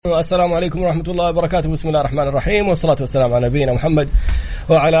السلام عليكم ورحمة الله وبركاته. بسم الله الرحمن الرحيم، والصلاة والسلام على نبينا محمد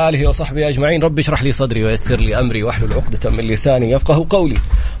وعلى آله وصحبه أجمعين. رب اشرح لي صدري ويسر لي أمري واحلل عقدة من لساني يفقه قولي.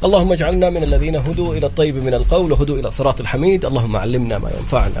 اللهم اجعلنا من الذين هدوا إلى الطيب من القول وهدوا إلى صراط الحميد. اللهم علمنا ما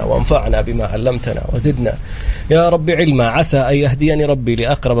ينفعنا وانفعنا بما علمتنا وزدنا يا رب علما. عسى أن يهديني ربي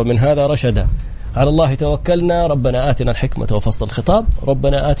لأقرب من هذا رشدا. على الله توكلنا. ربنا آتنا الحكمة وفصل الخطاب.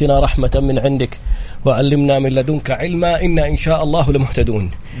 ربنا آتنا رحمة من عندك وعلمنا من لدنك علما إنا إن شاء الله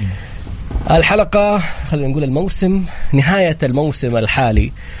لمهتدون. الحلقة خلينا نقول الموسم، نهاية الموسم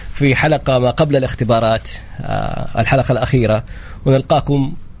الحالي في حلقة ما قبل الاختبارات، الحلقة الأخيرة،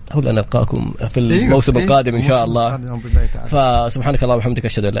 ونلقاكم في الموسم القادم إن شاء الله. فسبحانك اللهم وبحمدك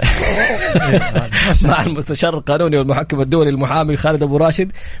أشهد أن لا مع المستشار القانوني والمحكم الدولي المحامي خالد أبو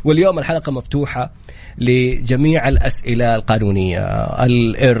راشد. واليوم الحلقة مفتوحة لجميع الأسئلة القانونية،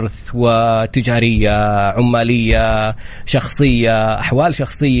 الإرث وتجارية، عمالية، شخصية، أحوال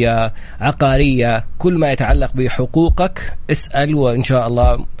شخصية، عقارية، كل ما يتعلق بحقوقك اسأل. وإن شاء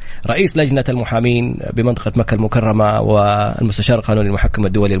الله رئيس لجنة المحامين بمنطقة مكة المكرمة والمستشار القانوني المحكم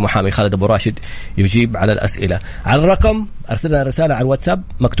الدولي المحامي خالد أبو راشد يجيب على الأسئلة. على الرقم أرسلنا رسالة على الواتساب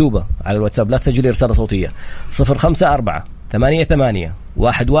مكتوبة على الواتساب، لا تسجلي رسالة صوتية،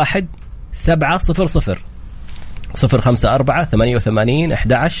 054-88-11-700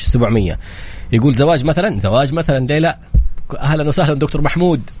 054-88-11-700. يقول زواج مثلا ليه لا. أهلا وسهلا دكتور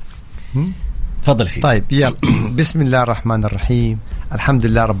محمود، تفضل سيدي. طيب يلا. بسم الله الرحمن الرحيم، الحمد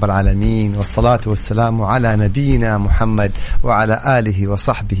لله رب العالمين، والصلاة والسلام على نبينا محمد وعلى آله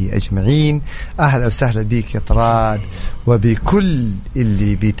وصحبه أجمعين. أهلا وسهلا بك يا طراد وبكل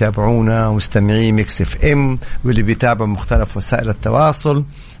اللي بيتابعونا مستمعين ميكس اف ام واللي بيتابعوا مختلف وسائل التواصل.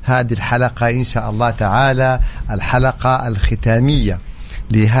 هذه الحلقة إن شاء الله تعالى الحلقة الختامية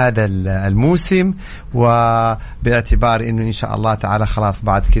لهذا الموسم، وباعتبار انه ان شاء الله تعالى خلاص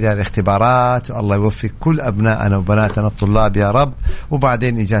بعد كذا الاختبارات، والله يوفق كل ابنائنا وبناتنا الطلاب يا رب،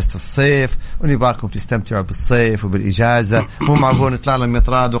 وبعدين اجازه الصيف، ونباكم تستمتعوا بالصيف وبالاجازه. مو معقول نطلع لهم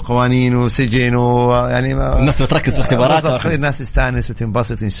مطراد وقوانين وسجن ويعني الناس تركز في الاختبارات، خلي الناس تستانس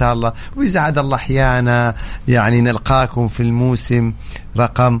وتنبسط ان شاء الله. ويسعد الله احيانا يعني نلقاكم في الموسم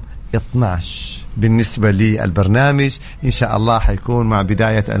رقم 12 بالنسبة للبرنامج. إن شاء الله حيكون مع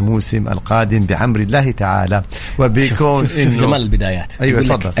بداية الموسم القادم بأمر الله تعالى. وبيكون إنه جمال البدايات. أيوة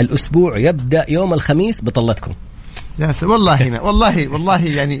تفضل. الأسبوع يبدأ يوم الخميس بطلتكم. يا والله هنا والله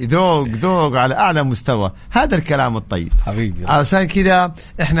يعني ذوق على أعلى مستوى. هذا الكلام الطيب حبيبي. عشان كذا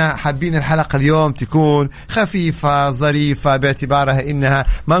إحنا حابين الحلقة اليوم تكون خفيفة ظريفة، باعتبارها إنها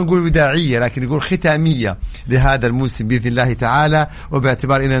ما نقول وداعية لكن نقول ختامية لهذا الموسم بإذن الله تعالى،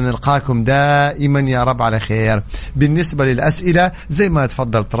 وباعتبار إننا نلقاكم دائما يا رب على خير. بالنسبة للأسئلة زي ما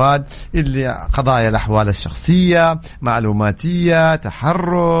تفضل طراد، اللي قضايا الأحوال الشخصية، معلوماتية،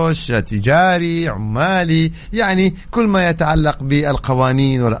 تحرش، تجاري، عمالي، يعني كل ما يتعلق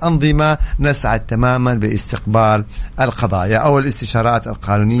بالقوانين والأنظمة نسعد تماما باستقبال القضايا أو الاستشارات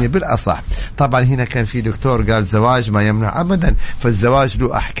القانونية بالأصح. طبعا هنا كان في دكتور قال زواج ما يمنع أبدا، فالزواج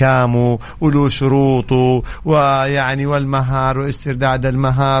له أحكامه وله شروطه، ويعني والمهر واسترداد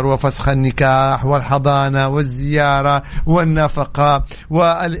المهر وفسخ النكاح والحضانة والزيارة والنفقة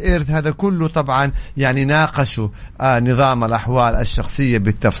والإرث، هذا كله طبعا يعني ناقشوا نظام الأحوال الشخصية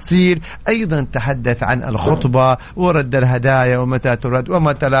بالتفصيل. أيضا تحدث عن الخطبة ورد الهدايا ومتى ترد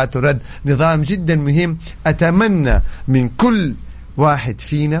ومتى لا ترد، نظام جدا مهم. أتمنى من كل واحد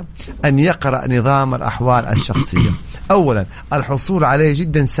فينا أن يقرأ نظام الأحوال الشخصية. أولا الحصول عليه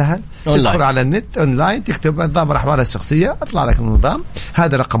جدا سهل، تدخل على النت أونلاين تكتب نظام الأحوال الشخصية أطلع لك النظام.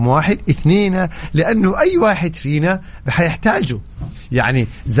 هذا رقم واحد. اثنين، لأنه أي واحد فينا حيحتاجه، يعني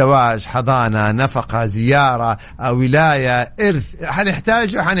زواج، حضانة، نفقة، زيارة، ولاية، إرث،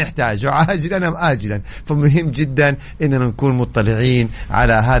 حنحتاجه عاجلا أم آجلا. فمهم جدا إننا نكون مطلعين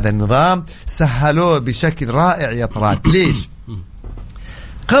على هذا النظام. سهلوه بشكل رائع يا طراد. ليش؟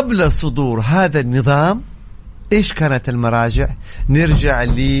 قبل صدور هذا النظام إيش كانت المراجع؟ نرجع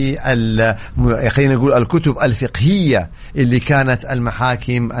خلينا نقول الكتب الفقهية اللي كانت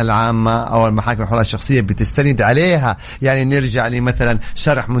المحاكم العامة أو المحاكم الحقوق الشخصية بتستند عليها. يعني نرجع مثلا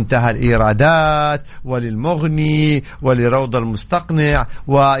شرح منتهى الإيرادات وللمغني ولروض المستقنع،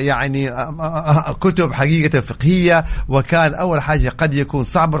 ويعني كتب حقيقة فقهية. وكان أول حاجة قد يكون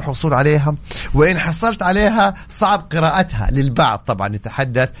صعب الحصول عليها، وإن حصلت عليها صعب قراءتها للبعض. طبعا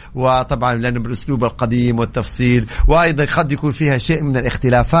نتحدث وطبعا لأنه بالأسلوب القديم والتفصيل، وأيضا قد يكون فيها شيء من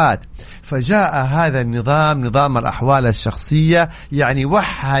الاختلافات. فجاء هذا النظام، نظام الأحوال الشخصية، يعني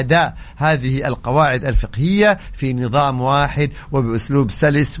وحد هذه القواعد الفقهية في نظام واحد وبأسلوب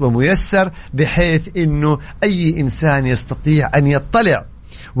سلس وميسر، بحيث أنه أي إنسان يستطيع أن يطلع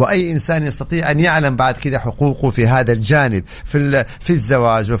وأي إنسان يستطيع أن يعلم بعد كده حقوقه في هذا الجانب، في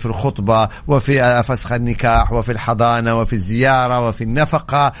الزواج وفي الخطبة وفي فسخ النكاح وفي الحضانة وفي الزيارة وفي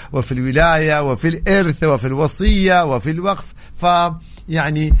النفقة وفي الولاية وفي الإرث وفي الوصية وفي الوقف.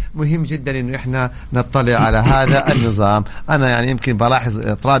 يعني مهم جدا إنه إحنا نطلع على هذا النظام. أنا يعني يمكن بلاحظ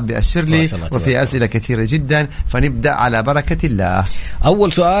إطراد بأشر لي وفي أسئلة كثيرة جدا، فنبدأ على بركة الله.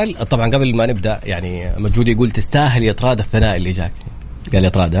 أول سؤال طبعا قبل ما نبدأ، يعني مجهود يقول تستاهل يا إطراد الثناء اللي جاك، قال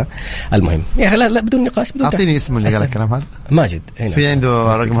إطراد. المهم يعني لا بدون نقاش، بدون أعطيني اسمه اللي قال الكلام هذا. ماجد هنا. في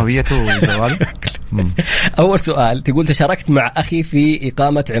عنده رقم هويته وجواله. أول سؤال تقول تشاركت مع أخي في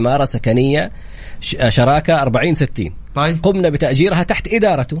إقامة عمارة سكنية شراكة 40-60. طيب. قمنا بتأجيرها تحت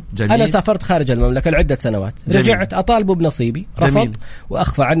إدارته. جميل. أنا سافرت خارج المملكة لعدة سنوات. جميل. رجعت أطالبه بنصيبي، رفض. جميل.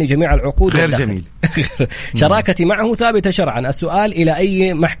 وأخفى عني جميع العقود غير والدخل. جميل. شراكتي معه ثابتة شرعا. السؤال إلى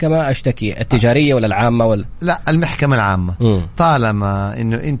أي محكمة أشتكي، التجارية ولا العامة ولا؟ لا، المحكمة العامة. طالما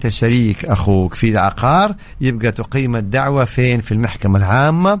إنه أنت شريك أخوك في عقار يبقى تقيم الدعوة فين؟ في المحكمة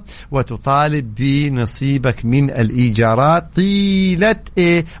العامة، وتطالب بنصيبك من الإيجارات طيلة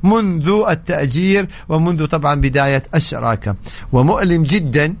منذ التأجير ومنذ طبعا بداية الشراكة. ومؤلم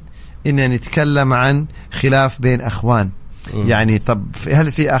جدا إننا نتكلم عن خلاف بين أخوان. يعني طب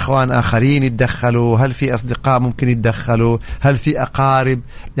هل في أخوان آخرين يتدخلوا؟ هل في أصدقاء ممكن يتدخلوا؟ هل في أقارب؟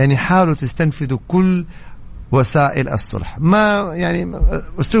 يعني حاولوا تستنفذوا كل وسائل الصلح. ما يعني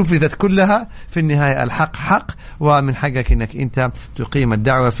استنفذت كلها، في النهاية الحق حق، ومن حقك انك انت تقيم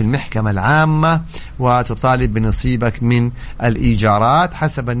الدعوة في المحكمة العامة وتطالب بنصيبك من الإيجارات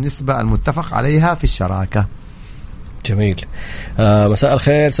حسب النسبة المتفق عليها في الشراكة. جميل. مساء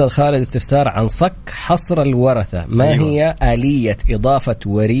الخير أستاذ خالد، استفسار عن صك حصر الورثة. ما أيوة. هي آلية إضافة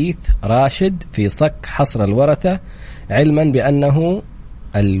وريث راشد في صك حصر الورثة، علما بأنه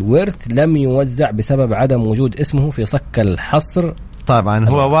الورث لم يوزع بسبب عدم وجود اسمه في صك الحصر؟ طبعا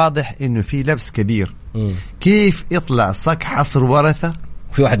هو واضح إنه في لبس كبير. كيف يطلع صك حصر ورثة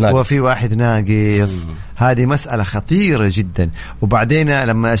وفي واحد ناقص؟ هذه مسألة خطيرة جدا. وبعدين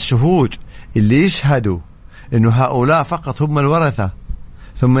لما الشهود اللي يشهدوا إنه هؤلاء فقط هم الورثة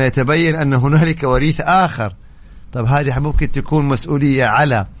ثم يتبين أن هنالك وريث آخر، طب هذه ممكن تكون مسؤولية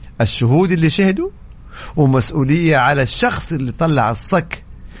على الشهود اللي شهدوا ومسؤولية على الشخص اللي طلع الصك.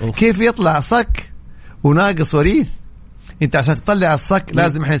 كيف يطلع صك وناقص وريث؟ انت عشان تطلع الصك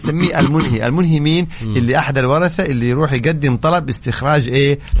لازم احنا نسميه المنهي. المنهي مين؟ اللي احد الورثة اللي يروح يقدم طلب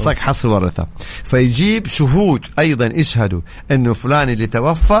باستخراج صك حصر ورثة، فيجيب شهود ايضا يشهدوا انه فلان اللي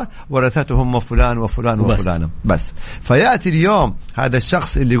توفى ورثته هم فلان وفلان وفلان بس. فيأتي اليوم هذا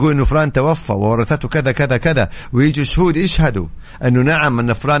الشخص اللي يقول انه فلان توفى وورثته كذا كذا كذا، ويجي شهود يشهدوا انه نعم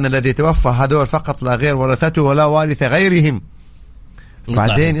ان فلان الذي توفى هذول فقط لا غير ورثته ولا وارث غيرهم،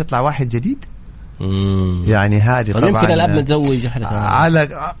 بعدين يطلع واحد جديد. يعني هذه طبعا يمكن الأب متزوج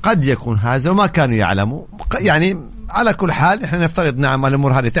على قد يكون هذا وما كانوا يعلموا. يعني على كل حال احنا نفترض نعم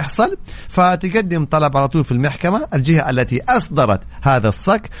الأمور هذه تحصل، فتقدم طلب على طول في المحكمة الجهة التي أصدرت هذا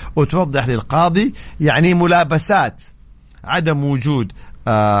الصك وتوضح للقاضي يعني ملابسات عدم وجود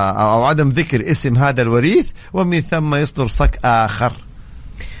أو عدم ذكر اسم هذا الوريث، ومن ثم يصدر صك آخر.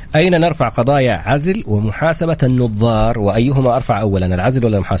 أين نرفع قضايا عزل ومحاسبة النظار، وأيهما أرفع أولا، العزل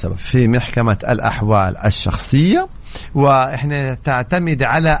ولا المحاسبة؟ في محكمة الأحوال الشخصية، وإحنا تعتمد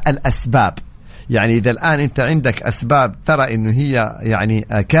على الأسباب. يعني إذا الآن أنت عندك أسباب ترى إنه هي يعني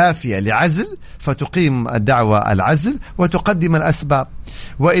كافية لعزل فتقيم الدعوة العزل وتقدم الأسباب.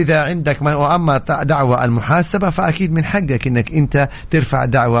 وإذا عندك وأما دعوة المحاسبة فأكيد من حقك إنك أنت ترفع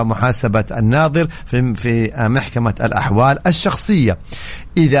دعوة محاسبة الناظر في محكمة الأحوال الشخصية.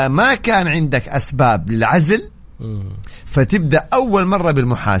 إذا ما كان عندك أسباب للعزل فتبدأ أول مرة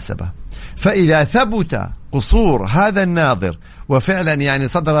بالمحاسبة. فإذا ثبت قصور هذا الناظر وفعلا يعني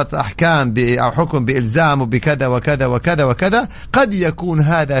صدرت أحكام أو حكم بإلزامه بكذا وكذا وكذا وكذا، قد يكون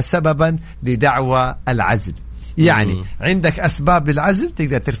هذا سببا لدعوى العزل. يعني عندك أسباب للعزل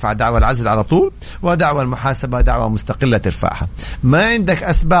تقدر ترفع دعوى العزل على طول، ودعوى المحاسبة دعوى مستقلة ترفعها. ما عندك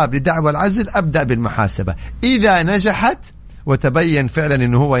أسباب لدعوى العزل أبدأ بالمحاسبة. إذا نجحت وتبين فعلا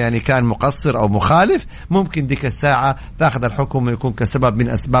انه هو يعني كان مقصر او مخالف، ممكن ديك الساعة تاخذ الحكم ويكون كسبب من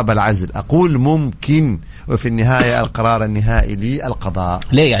اسباب العزل. اقول ممكن، وفي النهاية القرار النهائي للقضاء.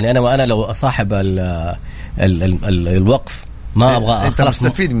 ليه يعني انا لو صاحب الوقف ما ابغى انت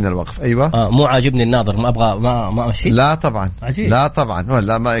مستفيد من الوقف. ايوه مو عاجبني الناظر ما ابغى ما امشي. لا طبعا عجيب. لا طبعا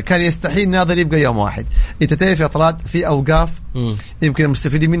ولا ما كان يستحيل الناظر يبقى يوم واحد. انت تعرف يا طراد في اوقاف يمكن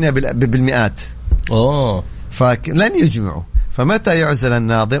المستفيدين منها بالمئات، فلن يجمعوا. فمتى يعزل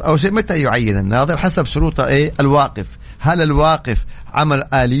الناظر أو شيء متى يعين الناظر حسب شروط إيه الواقف. هل الواقف عمل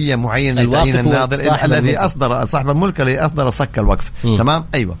آلية معينة لتعيين الناظر الذي أصدر صاحب الملك الذي أصدر صك الوقف؟ تمام.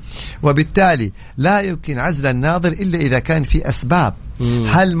 أيوة. وبالتالي لا يمكن عزل الناظر إلا إذا كان في أسباب.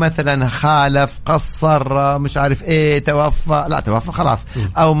 هل مثلا خالف قصر مش عارف ايه توفى، لا توفى خلاص،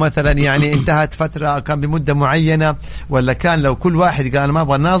 او مثلا يعني انتهت فترة كان بمدة معينة، ولا كان لو كل واحد قال أنا ما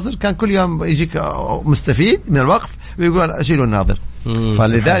أبغى الناظر كان كل يوم يجيك مستفيد من الوقف ويقول أشيلوا الناظر.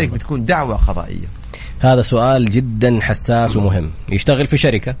 فلذلك بتكون دعوة قضائية. هذا سؤال جدا حساس ومهم. يشتغل في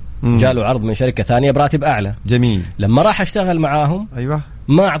شركة جاله عرض من شركة ثانية براتب أعلى، جميل، لما راح اشتغل معاهم أيوة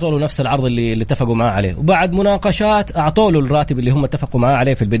ما أعطوا له نفس العرض اللي اتفقوا معاه عليه، وبعد مناقشات أعطوا له الراتب اللي هم اتفقوا معاه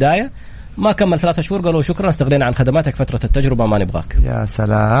عليه في البداية، ما كمل 3 شهور قالوا شكرا استغنينا عن خدماتك فترة التجربة ما نبغاك. يا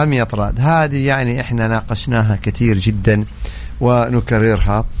سلام يا طراد، هذه يعني إحنا ناقشناها كثير جدا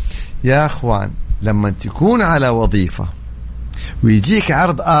ونكررها يا أخوان. لما تكون على وظيفة ويجيك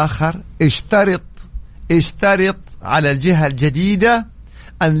عرض آخر اشترط على الجهة الجديدة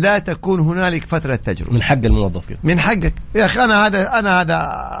أن لا تكون هنالك فترة تجربة. من حق الموظف كده. من حقك يا أخي، أنا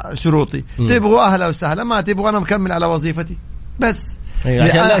هذا شروطي. تبغوا أهلا وسهلا، ما تبغوا أنا مكمل على وظيفتي بس.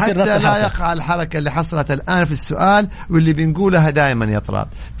 حتى لا يقع الحركة اللي حصلت الآن في السؤال واللي بنقولها دائما يا طراد،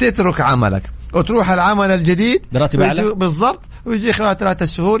 تترك عملك وتروح العمل الجديد براتب أعلى بالضبط، ويجي خلال 3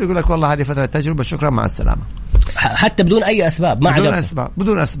 شهور يقول لك والله هذه فترة تجربة شكرا مع السلامة، حتى بدون أي أسباب، ما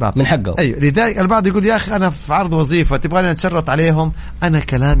بدون أسباب من حقه. أيوة. لذلك البعض يقول يا أخي أنا في عرض وظيفة تبغاني أتشرط عليهم. أنا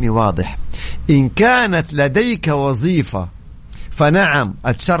كلامي واضح، إن كانت لديك وظيفة فنعم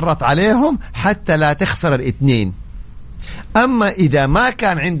أتشرط عليهم حتى لا تخسر الاثنين. أما إذا ما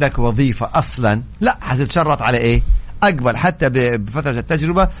كان عندك وظيفة أصلا لا هتتشرط على إيه؟ أقبل حتى بفترة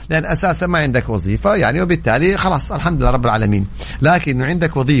التجربة، لأن أساسا ما عندك وظيفة يعني، وبالتالي خلاص الحمد لله رب العالمين. لكن إنه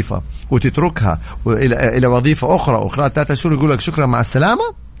عندك وظيفة وتتركها إلى وظيفة أخرى وخلال 3 شهور يقول لك شكرا مع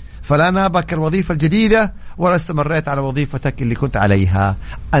السلامة، فلا نابك الوظيفة الجديدة ولا استمريت على وظيفتك اللي كنت عليها.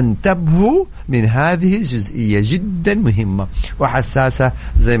 انتبهوا من هذه الجزئية جدا مهمة وحساسة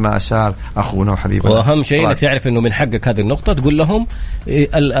زي ما أشار أخونا وحبيبنا. وأهم شيء إنك تعرف إنه من حقك هذه النقطة تقول لهم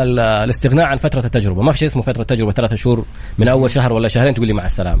الاستغناء عن فترة التجربة. ما في شيء اسمه فترة تجربة 3 شهور من أول شهر ولا شهرين تقول لي مع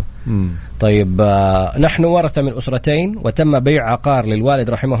السلامة. طيب نحن ورثة من أسرتين وتم بيع عقار للوالد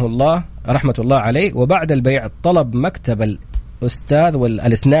رحمة الله عليه، وبعد البيع طلب مكتب الأستاذ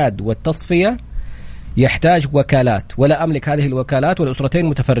والإسناد والتصفية يحتاج وكالات، ولا أملك هذه الوكالات والأسرتين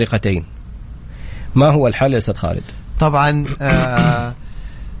متفرقتين. ما هو الحل يا أستاذ خالد؟ طبعا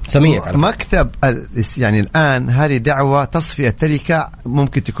سميك مكتب يعني الآن هذه دعوة تصفية تركة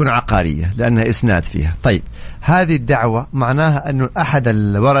ممكن تكون عقارية لأنها إسناد فيها. طيب هذه الدعوة معناها أنه أحد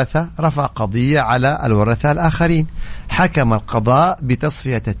الورثة رفع قضية على الورثة الآخرين، حكم القضاء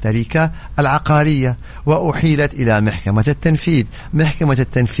بتصفية التركة العقارية وأحيلت إلى محكمة التنفيذ. محكمة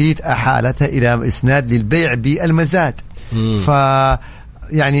التنفيذ أحالتها إلى إسناد للبيع بالمزاد.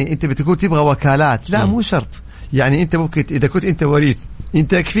 يعني أنت بتقول تبغى وكالات، لا مو شرط. يعني أنت ممكن إذا كنت أنت وريث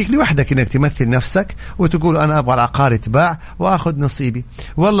أنت يكفيك لوحدك إنك تمثل نفسك وتقول أنا أبغى العقار يتباع وأخذ نصيبي.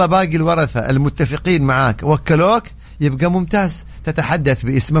 والله باقي الورثة المتفقين معاك وكلوك يبقى ممتاز، تتحدث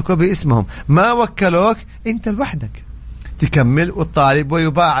باسمك وباسمهم. ما وكلوك أنت لوحدك تكمل والطالب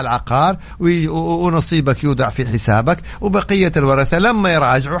ويباع العقار ونصيبك يودع في حسابك، وبقية الورثة لما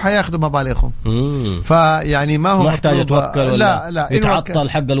يراجعوا حياخذوا مبالغهم. فيعني ما هو محتاج توكل لا يتعطل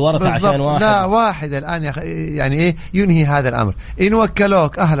حق الورثة عشان واحد. لا واحد الآن يعني إيه ينهي هذا الأمر. إن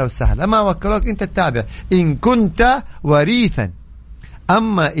وكلوك أهلا وسهلا، ما وكلوك أنت التابع إن كنت وريثا.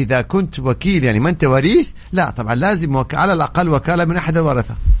 أما إذا كنت وكيل يعني ما أنت وريث، لا طبعا لازم على الأقل وكالة من أحد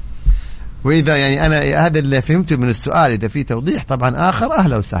الورثة. وإذا يعني أنا هذا اللي فهمته من السؤال، إذا في توضيح طبعا آخر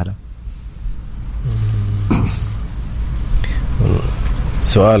أهلا وسهلا.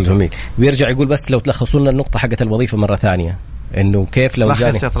 سؤال جميل. بيرجع يقول بس لو تلخصوا لنا النقطة حقت الوظيفة مرة ثانية، إنه كيف لو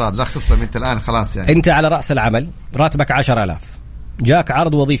جاني لخص يا طراد، لخص لهم أنت الآن خلاص. يعني أنت على رأس العمل راتبك 10,000، جاك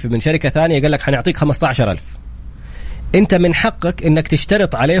عرض وظيفي من شركة ثانية قال لك حنعطيك 15,000. انت من حقك انك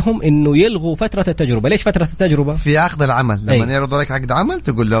تشترط عليهم انه يلغوا فترة التجربة. ليش فترة التجربة؟ في عقد العمل لما يعرضوا لك عقد عمل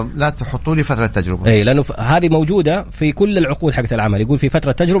تقول لهم لا تحطوا لي فترة تجربة. اي لانه هذه موجودة في كل العقود حقت العمل، يقول في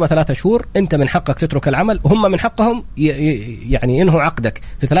فترة تجربة 3 شهور، انت من حقك تترك العمل، وهم من حقهم يعني ينهوا عقدك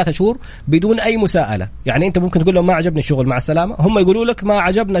في 3 شهور بدون اي مساءلة. يعني انت ممكن تقول لهم ما عجبني الشغل مع السلامة، هم يقولوا لك ما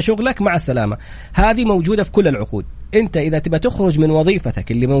عجبنا شغلك مع السلامة. هذه موجودة في كل العقود. انت اذا تبى تخرج من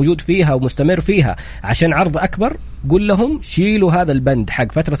وظيفتك اللي موجود فيها ومستمر فيها عشان عرض اكبر، قل لهم شيلوا هذا البند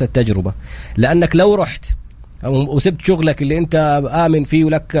حق فترة التجربة. لانك لو رحت وسبت شغلك اللي انت آمن فيه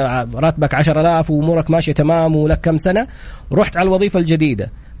ولك راتبك 10,000 وامورك ماشية تمام ولك كم سنة، رحت على الوظيفة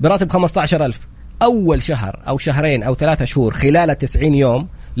الجديدة براتب 15,000، أول شهر أو شهرين أو 3 شهور خلال 90 يوم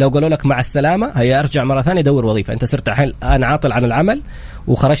لو قالوا لك مع السلامة، هيا أرجع مرة ثانية دور وظيفة. أنت صرت الآن عاطل عن العمل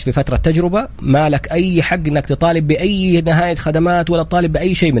وخرجت في فترة تجربة، ما لك أي حق أنك تطالب بأي نهاية خدمات ولا تطالب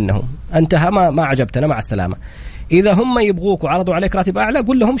بأي شيء منهم. أنت ما عجبتنا، مع السلامة. إذا هم يبغوك وعرضوا عليك راتب أعلى،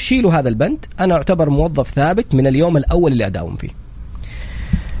 قل لهم شيلوا هذا البند، أنا أعتبر موظف ثابت من اليوم الأول اللي أداوم فيه.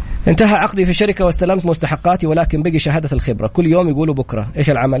 انتهى عقدي في الشركة واستلمت مستحقاتي ولكن بقي شهادة الخبرة، كل يوم يقولوا بكرة. إيش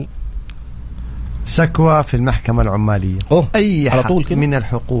العمل؟ شكوى في المحكمة العمالية. أي حق من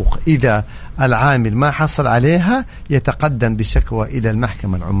الحقوق إذا العامل ما حصل عليها يتقدم بشكوى إلى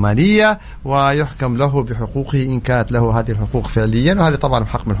المحكمة العمالية ويحكم له بحقوقه إن كانت له هذه الحقوق فعليا، وهذا طبعا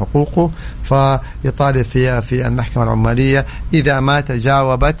حق من حقوقه، فيطالب فيها في المحكمة العمالية إذا ما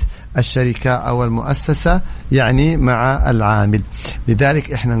تجاوبت الشركة أو المؤسسة يعني مع العامل.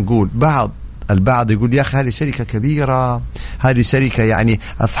 لذلك إحنا نقول البعض يقول يا أخي هذه شركة كبيرة، هذه شركة يعني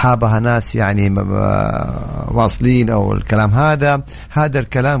أصحابها ناس يعني واصلين أو الكلام هذا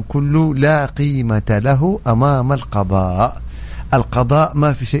الكلام كله لا قيمة له أمام القضاء. القضاء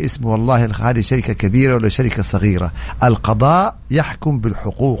ما في شيء اسمه والله هذه شركة كبيرة ولا شركة صغيرة. القضاء يحكم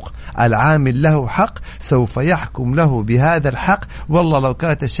بالحقوق، العامل له حق سوف يحكم له بهذا الحق والله لو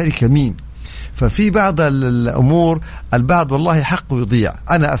كانت الشركة مين. ففي بعض الأمور البعض والله حقه يضيع،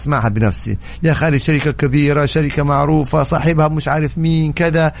 أنا أسمعها بنفسي، يا أخي شركة كبيرة، شركة معروفة، صاحبها مش عارف مين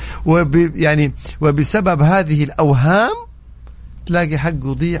كذا، وبسبب هذه الأوهام تلاقي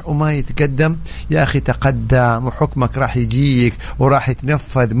حقه يضيع وما يتقدم. يا أخي تقدم وحكمك راح يجيك وراح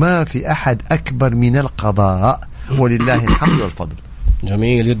يتنفذ، ما في أحد أكبر من القضاء ولله الحمد والفضل.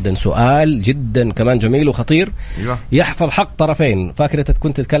 جميل جدا، سؤال جدا كمان جميل وخطير. أيوة. يحفظ حق طرفين، فاكر انت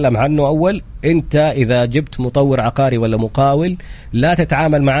كنت تتكلم عنه أول، انت إذا جبت مطور عقاري ولا مقاول لا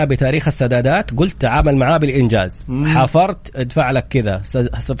تتعامل معاه بتاريخ السدادات، قلت تعامل معاه بالإنجاز. حفرت ادفع لك كذا،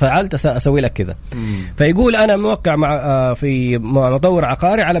 فعلت أسوي لك كذا. فيقول أنا موقع في مطور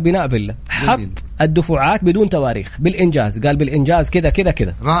عقاري على بناء فيلا، حط الدفعات بدون تواريخ بالإنجاز، قال بالإنجاز كذا كذا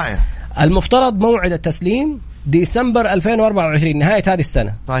كذا. رائع. المفترض موعد التسليم ديسمبر 2024 نهاية هذه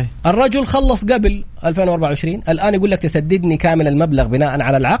السنة. طيب. الرجل خلص قبل 2024، الآن يقول لك تسددني كامل المبلغ بناء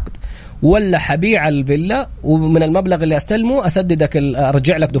على العقد ولا حبيع الفيلا ومن المبلغ اللي أستلمه أسددك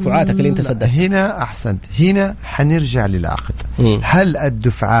أرجع لك دفعاتك اللي أنت سددت. هنا أحسنت، هنا حنرجع للعقد. هل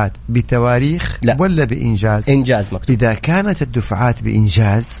الدفعات بتواريخ لا. ولا بإنجاز؟ إنجاز مكتوب. إذا كانت الدفعات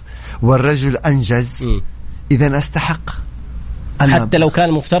بإنجاز والرجل أنجز إذا أستحق حتى لو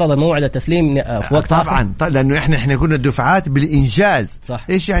كان مفترض موعد التسليم في وقت طبعا آخر. لأنه إحنا قلنا الدفعات بالإنجاز. صح.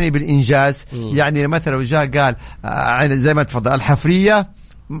 إيش يعني بالإنجاز؟ يعني مثلا لو جاء قال زي ما تفضل الحفرية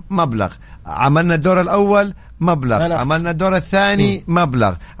مبلغ، عملنا الدور الأول مبلغ، عملنا الدور الثاني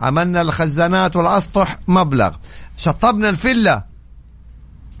مبلغ، عملنا الخزانات والأسطح مبلغ، شطبنا الفيلا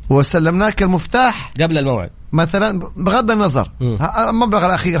وسلمناك المفتاح قبل الموعد مثلا، بغض النظر المبلغ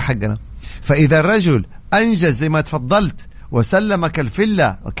الأخير حقنا. فإذا الرجل أنجز زي ما تفضلت وسلمك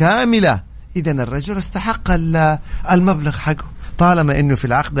الفيلا كاملة، إذن الرجل استحق المبلغ حقه طالما إنه في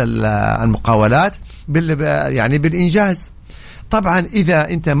العقد المقاولات يعني بالإنجاز. طبعا إذا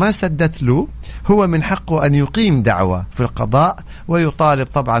أنت ما سددت له هو من حقه أن يقيم دعوة في القضاء ويطالب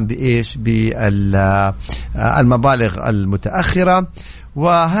طبعا بإيش؟ بالمبالغ المتأخرة.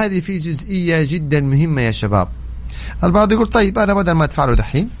 وهذه في جزئية جدا مهمة يا شباب. البعض يقول طيب أنا بدل ما أدفع له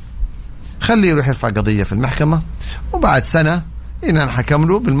دحين خليه يروح يرفع قضية في المحكمة وبعد سنة إن حكم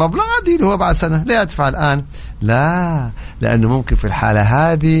له بالمبلغ عديد هو بعد سنة، ليه أدفع الآن؟ لا، لأنه ممكن في الحالة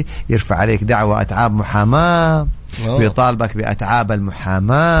هذه يرفع عليك دعوة أتعاب محاماة ويطالبك بأتعاب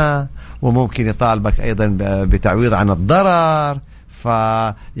المحاماة، وممكن يطالبك أيضا بتعويض عن الضرر.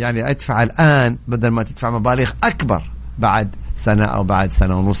 فيعني أدفع الآن بدل ما تدفع مبالغ أكبر بعد سنة أو بعد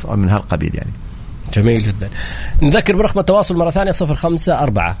سنة ونص أو من هالقبيل يعني. جميل جدا. نذكر برقم التواصل مرة ثانية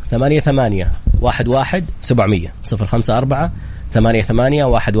 054-88-11-700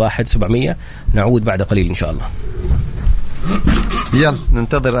 054-88-11-700. نعود بعد قليل إن شاء الله. يلا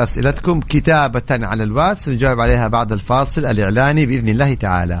ننتظر أسئلتكم كتابة على الواتس ونجاوب عليها بعد الفاصل الإعلاني بإذن الله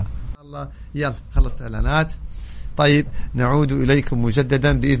تعالى. يلا خلصت إعلانات. طيب نعود إليكم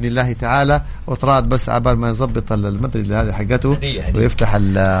مجددا بإذن الله تعالى. وطراد بس عبال ما يضبط المدري هذا حقته ويفتح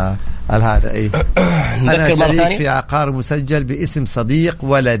هذا أي. أنا شريك في عقار مسجل باسم صديق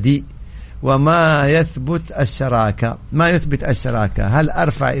ولدي وما يثبت الشراكة. ما يثبت الشراكة، هل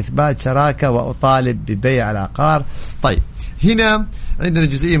أرفع إثبات شراكة وأطالب ببيع العقار؟ طيب هنا عندنا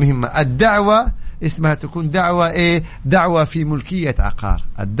جزئية مهمة. الدعوة اسمها تكون دعوة إيه؟ دعوة في ملكية عقار.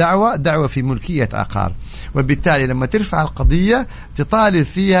 الدعوة دعوة في ملكية عقار، وبالتالي لما ترفع القضية تطالب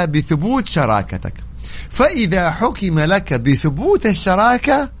فيها بثبوت شراكتك. فإذا حكم لك بثبوت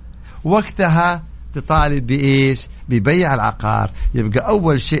الشراكة وقتها تطالب بإيش؟ ببيع العقار. يبقى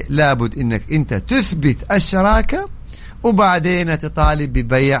أول شيء لابد إنك أنت تثبت الشراكة وبعدين تطالب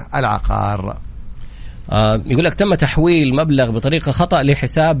ببيع العقار. يقول لك تم تحويل مبلغ بطريقة خطأ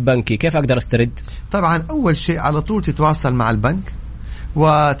لحساب بنكي، كيف أقدر أسترد؟ طبعا أول شيء على طول تتواصل مع البنك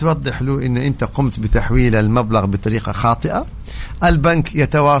وتوضح له إن أنت قمت بتحويل المبلغ بطريقة خاطئة. البنك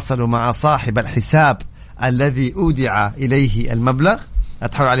يتواصل مع صاحب الحساب الذي أودع إليه المبلغ،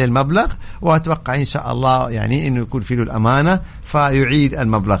 أتحول عليه المبلغ، وأتوقع إن شاء الله يعني إنه يكون فيه الأمانة فيعيد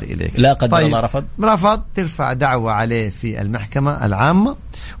المبلغ إليك. لا قدر طيب الله رفض ترفع دعوة عليه في المحكمة العامة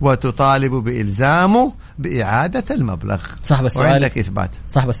وتطالب بإلزامه بإعادة المبلغ. صاحب السؤال وعندك إثبات.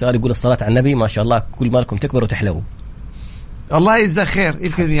 صاحب السؤال يقول الصلاة على النبي ما شاء الله كل مالكم تكبر وتحلو. الله يجزاك خير.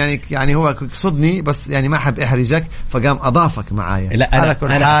 يمكن يعني هو يقصدني بس يعني ما حب احرجك فقام اضافك معايا. لا على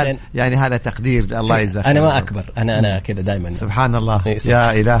كل حال يعني هذا تقدير. الله يجزاك خير. انا ما اكبر، انا كده دائما. سبحان الله.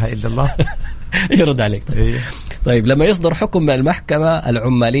 يا اله الا الله. يرد عليك. طيب لما يصدر حكم من المحكمة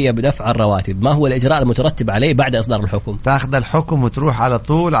العمالية بدفع الرواتب، ما هو الإجراء المترتب عليه بعد إصدار الحكم؟ تاخذ الحكم وتروح على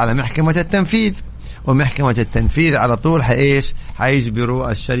طول على محكمة التنفيذ، ومحكمة التنفيذ على طول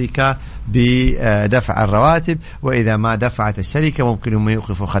حيجبروا الشركة بدفع الرواتب. وإذا ما دفعت الشركة ممكن هم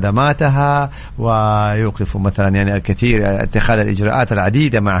يوقفوا خدماتها ويوقفوا مثلا يعني الكثير اتخاذ الإجراءات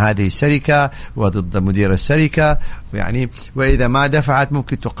العديدة مع هذه الشركة وضد مدير الشركة يعني. وإذا ما دفعت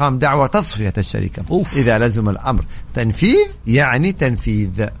ممكن تقام دعوة تصفية الشركة. إذا لزم الأمر تنفيذ يعني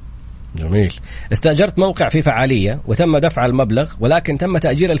تنفيذ. جميل. استأجرت موقع في فعالية وتم دفع المبلغ ولكن تم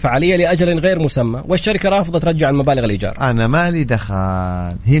تأجيل الفعالية لأجل غير مسمى والشركة رافضة ترجع المبالغ الإيجار. أنا مالي دخل.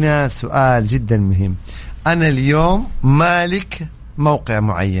 هنا سؤال جدا مهم. أنا اليوم مالك موقع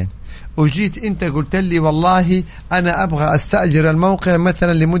معين وجيت أنت قلت لي والله أنا أبغى أستأجر الموقع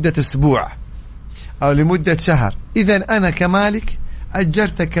مثلا لمدة أسبوع أو لمدة شهر. إذن أنا كمالك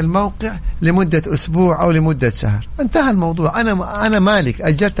أجرتك الموقع لمدة أسبوع أو لمدة شهر، انتهى الموضوع. أنا مالك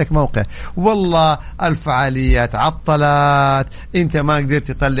أجرتك موقع، والله الفعاليات عطلت، أنت ما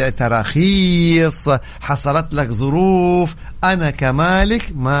قدرت تطلع تراخيص، حصلت لك ظروف، أنا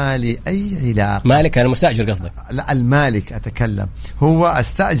كمالك مالي أي علاقة. مالك أنا مستأجر قصدك؟ لا المالك أتكلم، هو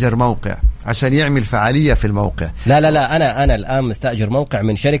استأجر موقع عشان يعمل فعالية في الموقع. لا أنا الآن مستأجر موقع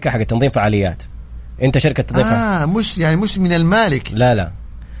من شركة حق تنظيم فعاليات. انت شركه تنظيم مش من المالك. لا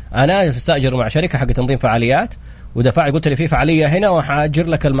انا استاجر مع شركه حق تنظيم فعاليات ودفعت، قلت لي في فعاليه هنا وحاجر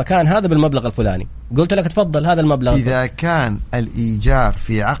لك المكان هذا بالمبلغ الفلاني، قلت لك تفضل هذا المبلغ. اذا كان الايجار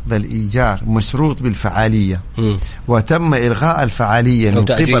في عقد الايجار مشروط بالفعاليه وتم الغاء الفعاليه من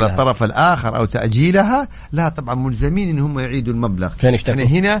قبل الطرف الاخر او تاجيلها، لا طبعا ملزمين ان هم يعيدوا المبلغ. يعني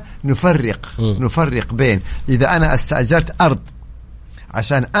هنا نفرق بين اذا انا استاجرت ارض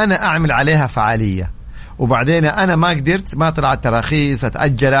عشان أنا أعمل عليها فعالية وبعدين أنا ما قدرت، ما طلعت تراخيص،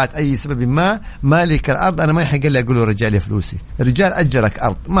 اتأجلت أي سبب ما، مالك الأرض أنا ما يحق لي أقول له رجال لي فلوسي. الرجال أجرك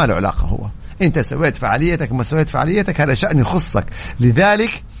أرض ما له علاقة، هو أنت سويت فعاليتك ما سويت فعاليتك هذا شأن يخصك.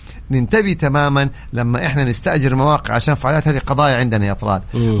 لذلك ننتبه تماما لما احنا نستأجر مواقع عشان فعاليات، هذه قضايا عندنا يا طلال،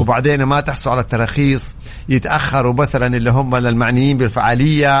 وبعدين ما تحصل على التراخيص، يتأخروا مثلا اللي هم المعنيين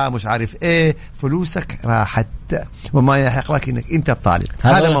بالفعالية مش عارف ايه، فلوسك راحت وما يحق لك انك انت الطالب.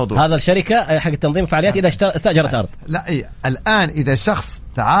 هذا موضوع. هذا الشركة حق تنظيم فعاليات اذا استأجرت ارض. لا الان اذا شخص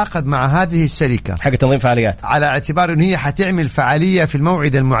تعاقد مع هذه الشركة حق تنظيم فعاليات على اعتبار ان هي حتعمل فعالية في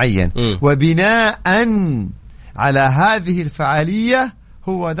الموعد المعين، وبناء على هذه الفعالية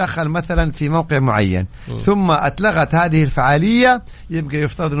هو دخل مثلا في موقع معين ثم أتلغت هذه الفعالية، يبقى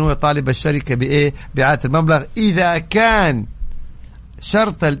يفترض أنه طالب الشركة بإيه؟ بإعادة المبلغ إذا كان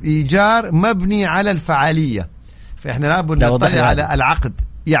شرط الإيجار مبني على الفعالية. فإحنا لابد نطلع على العقد.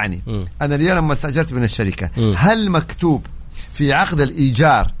 يعني أنا اليوم لما استأجرت من الشركة هل مكتوب في عقد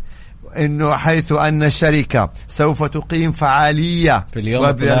الإيجار إنه حيث أن الشركة سوف تقيم فعالية في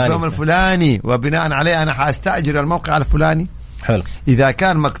اليوم الفلاني وبناء عليه أنا حأستأجر الموقع الفلاني؟ حلو. إذا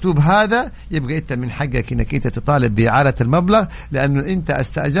كان مكتوب هذا يبقى أنت من حقك إنك أنت تطالب بإعادة المبلغ لأنه أنت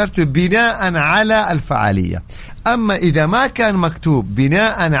استأجرته بناء على الفعالية. أما إذا ما كان مكتوب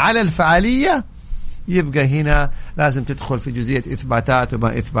بناء على الفعالية يبقى هنا لازم تدخل في جزئية إثباتات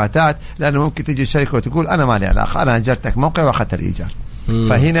وما إثباتات، لأنه ممكن تجي الشركة وتقول أنا ما لي علاقة، أنا أجرتك موقع وأخذت الإيجار.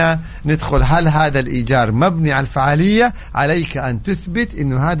 فهنا ندخل هل هذا الإيجار مبني على الفعالية؟ عليك أن تثبت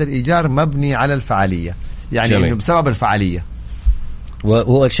إنه هذا الإيجار مبني على الفعالية، يعني إنه بسبب الفعالية،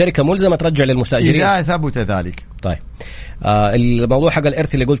 والشركة ملزمة ترجع للمستأجرين إذا ثبت ذلك. طيب الموضوع حق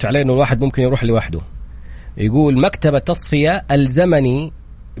الإرث اللي قلت عليه إنه الواحد ممكن يروح لوحده، يقول مكتب التصفية الزمني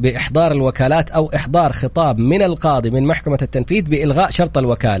بإحضار الوكالات أو إحضار خطاب من القاضي من محكمة التنفيذ بإلغاء شرط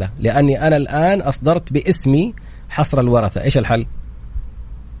الوكالة لأني أنا الآن أصدرت باسمي حصر الورثة، إيش الحل؟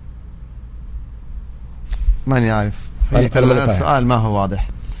 ماني عارف. السؤال ما هو واضح.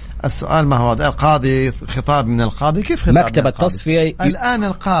 السؤال ما هو واضح. القاضي خطاب من القاضي، كيف خطاب مكتب التصفية؟ الآن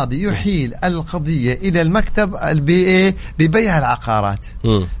القاضي يحيل القضية إلى المكتب ببيع العقارات.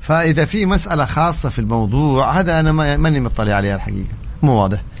 فإذا في مسألة خاصة في الموضوع هذا أنا ماني مطلع عليها الحقيقة، مو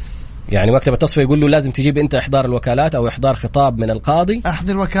واضح. يعني مكتب التصفية يقول له لازم تجيب أنت إحضار الوكالات أو إحضار خطاب من القاضي.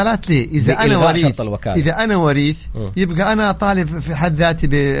 أحضر وكالات ليه؟ إذا أنا وريث يبقى أنا طالب في حد ذاتي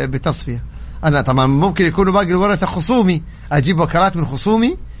بتصفية. أنا طبعا ممكن يكونوا باقي الورثة خصومي، أجيب وكالات من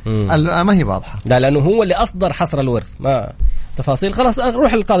خصومي. ما هي واضحة. لا، لأنه هو اللي أصدر حصر الورث، ما تفاصيل. خلاص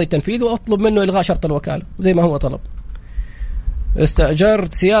أروح للقاضي التنفيذ وأطلب منه إلغاء شرط الوكالة زي ما هو طلب.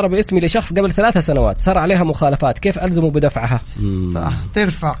 استأجرت سيارة باسمي لشخص قبل 3 سنوات، صار عليها مخالفات، كيف ألزمه بدفعها؟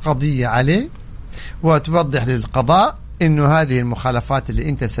 ترفع قضية عليه وتوضح للقضاء إنه هذه المخالفات اللي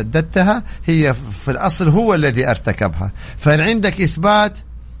أنت سددتها هي في الأصل هو الذي ارتكبها. فإن عندك إثبات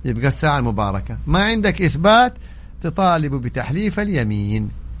يبقى الساعة المباركة، ما عندك إثبات تطالب بتحليف اليمين.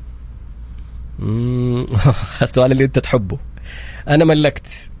 السؤال اللي أنت تحبه. أنا ملكت،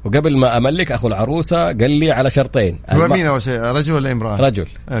 وقبل ما أملك أخو العروسة قال لي على شرطين. هو مين أول شيء، رجل ولا امرأة؟ رجل.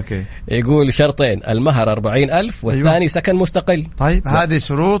 أوكي. يقول شرطين، المهر 40,000 والثاني أيوه. سكن مستقل. طيب هذه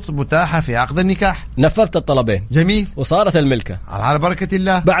شروط متاحة في عقد النكاح. نفذت الطلبين. جميل. وصارت الملكة على بركة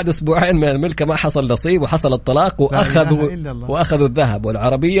الله. بعد أسبوعين من الملكة ما حصل نصيب وحصل الطلاق، وأخذوا الذهب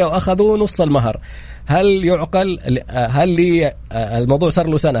والعربية وأخذوا نص المهر. هل يعقل؟ هل لي الموضوع صار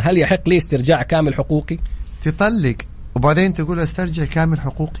له سنة، هل يحق لي استرجاع كامل حقوقي؟ تطلق وبعدين تقول استرجع كامل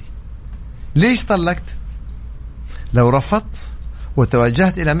حقوقي. ليش طلقت؟ لو رفضت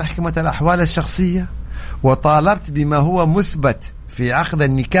وتوجهت إلى محكمة الأحوال الشخصية وطالبت بما هو مثبت في عقد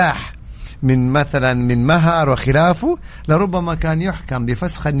النكاح من مثلا من مهر وخلافه، لربما كان يحكم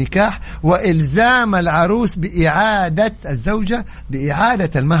بفسخ النكاح وإلزام العروس بإعادة الزوجة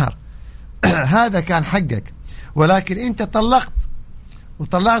بإعادة المهر. هذا كان حقك، ولكن أنت طلقت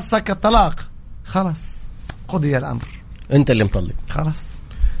وطلعت سك الطلاق، خلاص قضي الأمر. أنت اللي مطلق خلاص.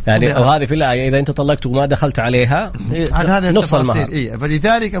 يعني وهذه في الآية إذا أنت طلقت وما دخلت عليها هذا نص المهر. إيه،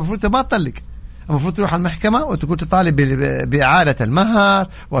 فلذلك المفروض ما تطلق، المفروض تروح المحكمة وتقول تطالب بإعادة المهر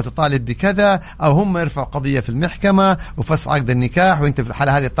وتطالب بكذا، أو هم يرفعوا قضية في المحكمة وفسخ عقد النكاح وأنت في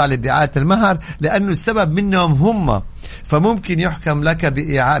الحالة هذه تطالب بإعادة المهر، لأنه السبب منهم هم. فممكن يحكم لك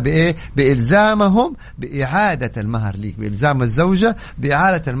بإلزامهم بإعادة المهر ليك، بإلزام الزوجة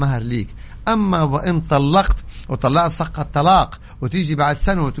بإعادة المهر ليك. أما وإن طلقت وطلعت سق الطلاق وتيجي بعد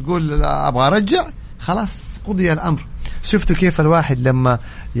سنة وتقول أبغى أرجع، خلاص قضي الأمر. شفتوا كيف الواحد لما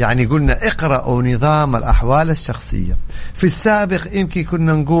يعني قلنا اقرأوا نظام الأحوال الشخصية. في السابق يمكن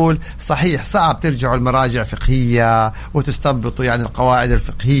كنا نقول صحيح صعب ترجعوا المراجع فقهية وتستنبطوا يعني القواعد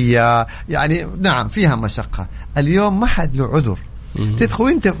الفقهية، يعني نعم فيها مشقة. اليوم ما حد له عذر، تدخل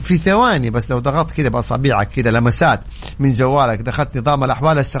انت في ثواني بس لو ضغطت كده باصابعك كده لمسات من جوالك دخلت نظام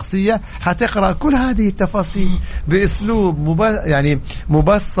الاحوال الشخصيه حتقرا كل هذه التفاصيل باسلوب يعني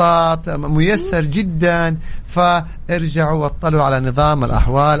مبسط ميسر جدا. فارجعوا واطلعوا على نظام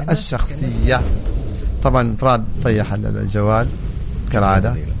الاحوال الشخصيه. طبعا طراد طيح الجوال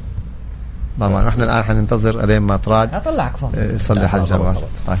كالعاده. طبعا احنا الان حننتظر الين ما طراد اطلعك فاصل يصلح الجوال.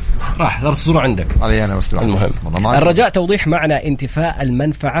 طيب راح الصوره عندك علي انا بس. المهم الرجاء توضيح معنى انتفاء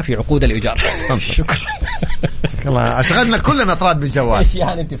المنفعه في عقود الايجار. شكرا اشغلنا كلنا طراد بالجوال. ايش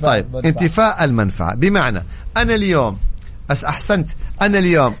يعني انتفاء طيب المنفعة؟ انتفاء المنفعه بمعنى انا اليوم احسنت، انا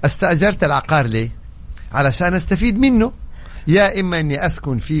اليوم استاجرت العقار ليه؟ علشان استفيد منه، يا إما أني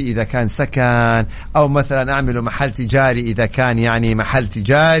أسكن فيه إذا كان سكن، أو مثلا أعمله محل تجاري إذا كان يعني محل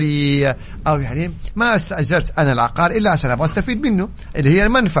تجاري، أو يعني ما استأجرت أنا العقار إلا عشان أبغى أستفيد منه اللي هي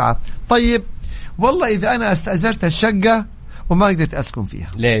المنفعة. طيب والله إذا أنا استأجرت الشقة وما قدرت أسكن فيها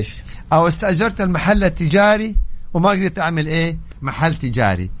ليش؟ أو استأجرت المحل التجاري وما قدرت أعمل إيه محل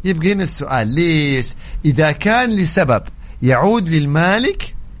تجاري، يبقى هنا السؤال ليش؟ إذا كان لسبب يعود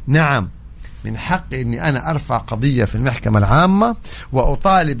للمالك نعم من حق أني أنا أرفع قضية في المحكمة العامة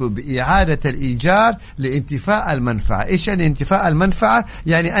وأطالب بإعادة الإيجار لانتفاء المنفعة. إيش يعني انتفاء المنفعة؟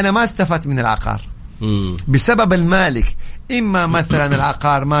 يعني أنا ما استفدت من العقار بسبب المالك، إما مثلا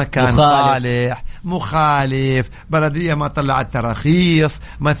العقار ما كان صالح، مخالف، بلدية ما طلعت تراخيص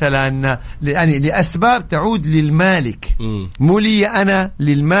مثلا، يعني لأسباب تعود للمالك مو لي أنا،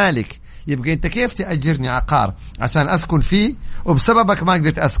 للمالك. يبقى أنت كيف تأجرني عقار عشان أسكن فيه وبسببك ما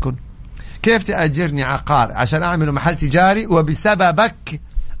قدرت أسكن؟ كيف تأجرني عقار عشان أعمل محل تجاري وبسببك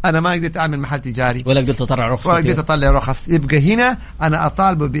أنا ما قدرت أعمل محل تجاري ولا قدرت أطلع رخص ولا قدرت أطلع رخص؟ يبقى هنا أنا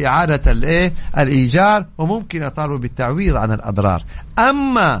أطالب بإعادة الإيجار وممكن أطالب بالتعويض عن الأضرار.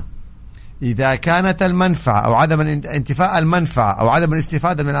 أما إذا كانت المنفعة أو عدم انتفاء المنفعة أو عدم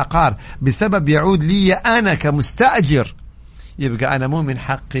الاستفادة من العقار بسبب يعود لي أنا كمستأجر، يبقى أنا مو من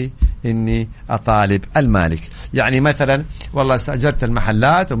حقي إني أطالب المالك. يعني مثلا والله استأجرت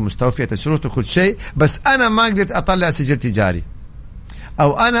المحلات ومستوفية الشروط وكل شيء، بس أنا ما قدرت أطلع سجل تجاري،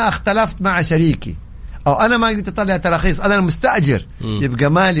 أو أنا اختلفت مع شريكي، أو أنا ما قدرت أطلع تراخيص، أنا المستأجر،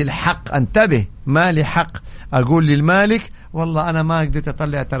 يبقى مالي الحق، انتبه، مالي حق أقول للمالك والله أنا ما قدرت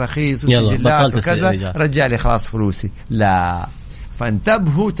أطلع تراخيص وسجلات وكذا، رجع لي خلاص فلوسي. لا،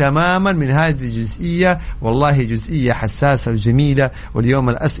 فانتبهوا تماما من هذه الجزئية، والله جزئية حساسة وجميلة، واليوم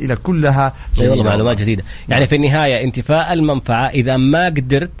الأسئلة كلها والله معلومات جديدة. يعني في النهاية انتفاء المنفعة إذا ما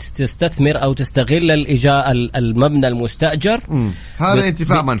قدرت تستثمر أو تستغل المبنى المستأجر، هذا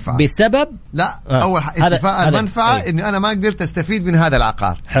انتفاء منفعة بسبب لا أول انتفاء المنفعة إني أنا ما قدرت أستفيد من هذا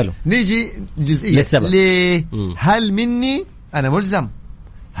العقار. حلو، نيجي جزئية ليه؟ هل مني أنا ملزم؟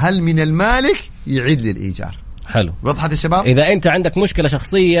 هل من المالك يعيد لي الإيجار؟ حلو، وضحت الشباب؟ اذا انت عندك مشكله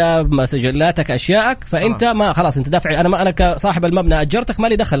شخصيه مسجلاتك اشيائك، فانت ما خلاص انت دافع، انا كصاحب المبنى اجرتك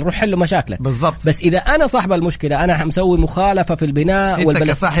مالي دخل، روح حل مشاكلك. بالضبط. بس اذا انا صاحب المشكله، انا مسوي مخالفه في البناء انت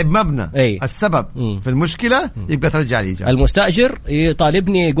كصاحب مبنى السبب في المشكله، يبقى ترجع الايجار. المستاجر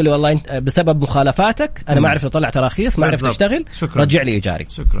يطالبني يقول لي والله انت بسبب مخالفاتك انا ما اعرف اطلع تراخيص، ما اعرف اشتغل، رجع لي ايجاري.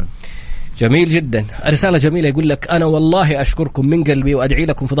 شكرا. جميل جدا. رسالة جميلة، يقول لك أنا والله أشكركم من قلبي وأدعي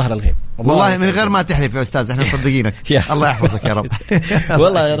لكم في ظهر الغيب. والله من غير ما تحلف يا أستاذ، إحنا مصدقينك. الله يحفظك يا رب.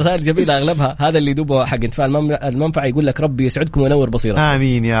 والله رسائل جميلة أغلبها، هذا اللي دوبه حق انتفاع المنفعة، يقول لك ربي يسعدكم وينور بصيركم.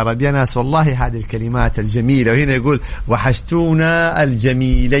 آمين يا رب يا ناس. والله هذه الكلمات الجميلة، وهنا يقول وحشتونا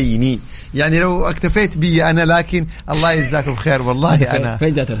الجميلين. يعني لو اكتفيت بي أنا، لكن الله يجزاكم خير. والله أنا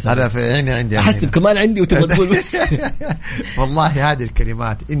فين جات الرسالة؟ هذا في عندي أحسب كمان عندي وتبغى تقول بس. والله هذه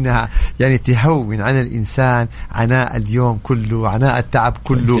الكلمات إنها يعني تهون عن الإنسان عناء اليوم كله، عناء التعب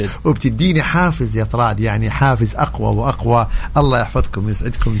كله، وبتديني حافز يا طراد، يعني حافز أقوى وأقوى. الله يحفظكم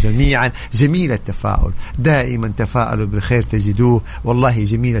ويسعدكم جميعا. جميل التفاؤل، دائما تفاءلوا بالخير تجدوه. والله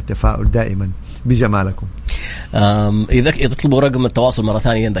جميل التفاؤل دائما بجمالكم. إذا تطلبوا رقم التواصل مرة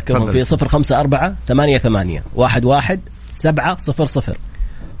ثانية نذكرهم في 0548811700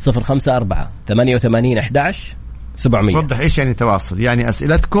 0548811700. وضح ايش يعني تواصل؟ يعني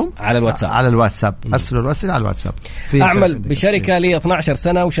اسئلتكم على الواتساب. على الواتساب، ارسلوا الاسئله على الواتساب. اعمل بشركه لي 12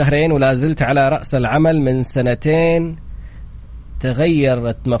 سنه وشهرين ولا زلت على راس العمل. من سنتين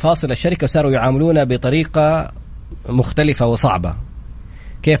تغيرت مفاصل الشركه وصاروا يعاملونا بطريقه مختلفه وصعبه،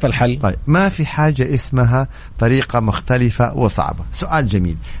 كيف الحل؟ طيب، ما في حاجه اسمها طريقه مختلفه وصعبه. سؤال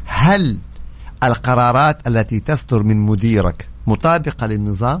جميل، هل القرارات التي تصدر من مديرك مطابقه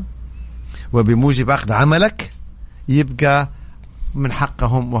للنظام وبموجب عقد عملك؟ يبقى من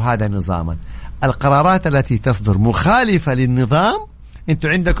حقهم، وهذا نظاما. القرارات التي تصدر مخالفة للنظام، انتوا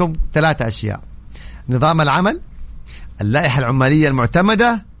عندكم 3 أشياء: نظام العمل، اللائحة العمالية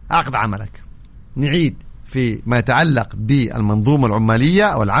المعتمدة، عقد عملك. نعيد في ما يتعلق بالمنظومة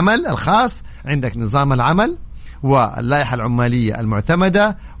العمالية والعمل الخاص، عندك نظام العمل واللائحة العمالية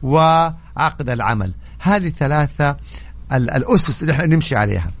المعتمدة وعقد العمل. هذه 3 الأسس اللي احنا نمشي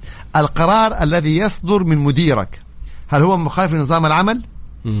عليها. القرار الذي يصدر من مديرك، هل هو مخالف لنظام العمل؟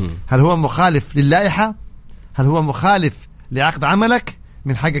 هل هو مخالف للائحة؟ هل هو مخالف لعقد عملك؟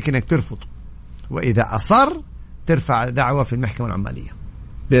 من حقك انك ترفض، وإذا أصر ترفع دعوة في المحكمة العمالية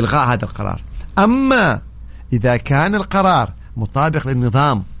بإلغاء هذا القرار. أما إذا كان القرار مطابق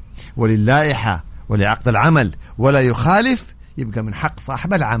للنظام وللائحة ولعقد العمل ولا يخالف، يبقى من حق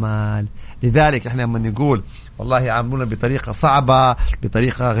صاحب العمل. لذلك احنا لما نقول والله يعاملون بطريقة صعبة،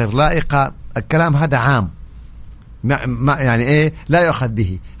 بطريقة غير لائقة، الكلام هذا عام، ما يعني ايه، لا يؤخذ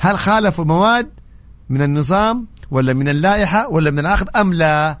به. هل خالفوا مواد من النظام ولا من اللائحة ولا من العقد أم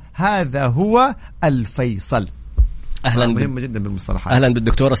لا؟ هذا هو الفيصل. أهلا مهمة جدا بالمصطلحات. أهلا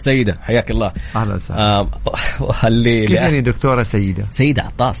بالدكتورة السيدة، حياك الله. أهلا وسهلا. كيف يعني دكتورة سيدة؟ سيدة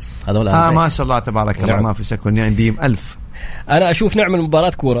عطاس هذول. ما شاء الله تبارك الله، ما في شك، والنعم بهم ألف. أنا أشوف نعمل مباراة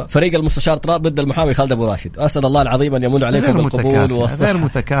كورة، فريق المستشار طراد ضد المحامي خالد أبو راشد. أسأل الله العظيم أن يمن عليكم بالقبول والصحة. غير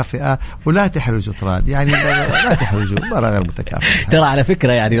متكافئة، ولا تحرجوا طراد، يعني لا تحرجوا، مباراة غير متكافئة. ترى على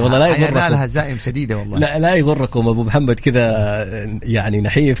فكرة يعني والله لا يغركم، لها هزائم شديدة والله. لا يغركم أبو محمد كذا، يعني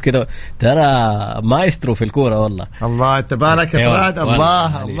نحيف كذا، ترى مايسترو في الكورة والله. الله تبارك طراد.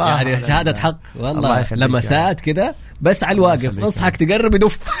 الله يعني شهادة حق والله، لمسات كذا بس على الواقف، اصحك تقرب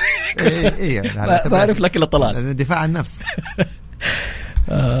يدف. ما أعرف لك إلا طلال. دفاع عن النفس.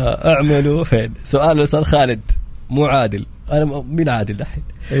 اعملوا فين؟ سؤال الأستاذ خالد مو عادل، أنا مين عادل دحين؟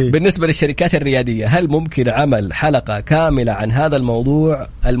 بالنسبة للشركات الريادية، هل ممكن عمل حلقة كاملة عن هذا الموضوع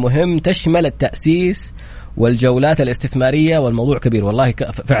المهم تشمل التأسيس والجولات الاستثمارية، والموضوع كبير والله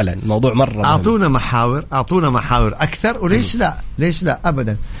فعلا الموضوع مرة أعطونا محاور أكثر. وليش لا؟ ليش لا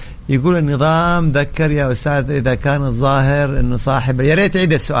أبدا؟ يقول النظام ذكر يا أستاذ إذا كان الظاهر أنه صاحب، يا ريت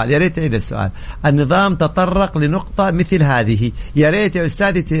تعيد السؤال. النظام تطرق لنقطة مثل هذه، يا ريت يا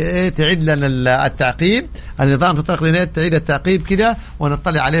أستاذ تعيد لنا التعقيب. النظام تطرق لنا تعيد التعقيب كده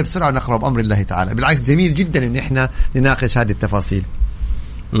ونطلع عليه بسرعة ونقرأ بأمر الله تعالى. بالعكس جميل جدا أن إحنا نناقش هذه التفاصيل.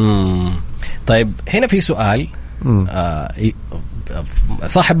 طيب هنا في سؤال.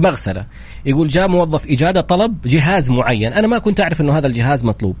 صاحب مغسلة يقول جاء موظف إجادة طلب جهاز معين، أنا ما كنت أعرف أنه هذا الجهاز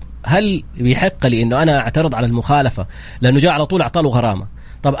مطلوب، هل يحق لي أنه أنا أعترض على المخالفة لأنه جاء على طول أعطاله غرامة؟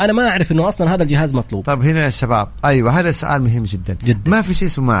 طب أنا ما أعرف أنه أصلا هذا الجهاز مطلوب. طب هنا يا شباب، أيوة هذا سؤال مهم جدا. ما في شيء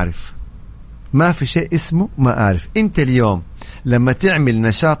اسمه ما أعرف، ما في شيء اسمه ما أعرف. أنت اليوم لما تعمل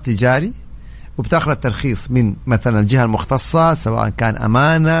نشاط تجاري وبتاخذ الترخيص من مثلا الجهة المختصة، سواء كان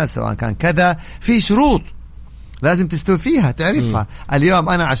أمانة سواء كان كذا، في شروط لازم تستوفيها تعرفها. اليوم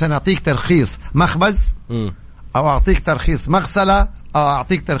أنا عشان أعطيك ترخيص مخبز أو أعطيك ترخيص مغسلة أو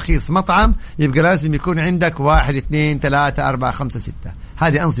أعطيك ترخيص مطعم، يبقى لازم يكون عندك 1 2 3 4 5 6.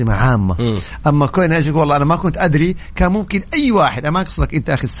 هذه أنظمة عامة. أما كون أجي والله أنا ما كنت أدري، كان ممكن أي واحد، أما أقصدك أنت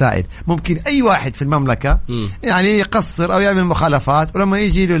أخي السائل، ممكن أي واحد في المملكة يعني يقصر أو يعمل مخالفات، ولما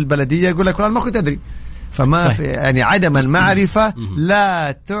يجي له البلدية يقول لك والله ما كنت أدري. فما في يعني عدم المعرفة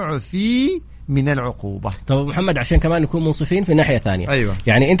لا تعفي من العقوبة. طب محمد عشان كمان نكون منصفين في ناحية ثانية. أيوة.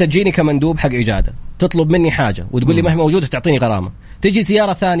 يعني أنت تجيني كمندوب حق إجادة تطلب مني حاجة وتقول لي ما هي موجودة تعطيني غرامة، تجي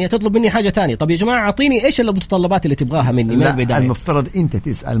سيارة ثانية تطلب مني حاجة ثانية. طب يا جماعة أعطيني إيش المتطلبات اللي تبغاها مني من البداية. المفترض أنت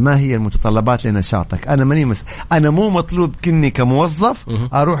تسأل ما هي المتطلبات لنشاطك. أنا ماني أنا مو مطلوب كني كموظف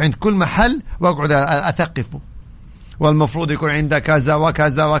أروح عند كل محل وأقعد أثقفه والمفروض يكون عندك كذا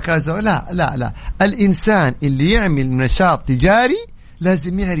وكذا وكذا. لا لا لا، الإنسان اللي يعمل نشاط تجاري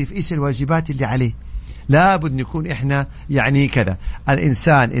لازم يعرف إيش الواجبات اللي عليه. لابد نكون إحنا يعني كذا.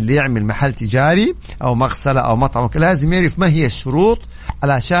 الإنسان اللي يعمل محل تجاري أو مغسلة أو مطعم لازم يعرف ما هي الشروط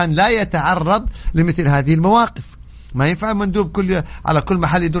علشان لا يتعرض لمثل هذه المواقف. ما ينفع مندوب على كل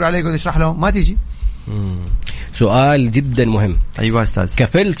محل يدور عليه يقول يشرح له، ما تيجي. سؤال جدا مهم. أيوة أستاذ.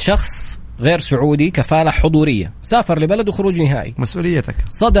 كفلت شخص غير سعودي كفالة حضورية، سافر لبلده خروج نهائي، مسؤوليتك.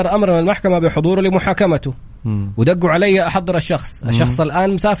 صدر أمر من المحكمة بحضوره لمحاكمته ودقوا علي أحضر الشخص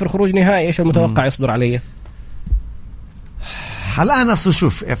الآن مسافر خروج نهائي، إيش المتوقع يصدر علي؟ الآن أصل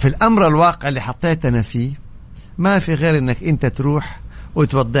شوف في الأمر الواقع اللي حطيتنا فيه ما في غير أنك أنت تروح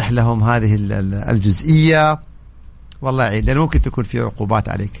وتوضح لهم هذه الجزئية. والله عيد، لأن ممكن تكون في عقوبات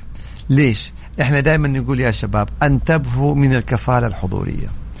عليك. ليش؟ إحنا دائما نقول يا شباب انتبهوا من الكفالة الحضورية.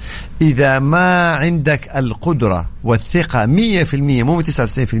 إذا ما عندك القدرة والثقة 100%، مو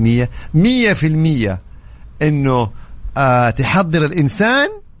 99%، 100% إنه تحضر الإنسان،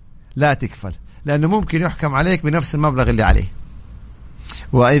 لا تكفل، لأنه ممكن يحكم عليك بنفس المبلغ اللي عليه.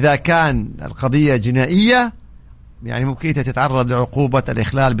 وإذا كان القضية جنائية يعني ممكن أنت تتعرض لعقوبة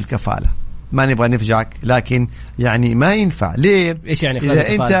الإخلال بالكفالة. ما نبغى نفجعك، لكن يعني ما ينفع. ليه؟ إيش يعني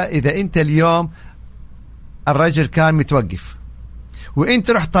إذا أنت اليوم الرجل كان متوقف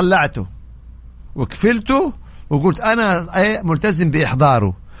وانت رحت طلعته وكفلته وقلت انا ملتزم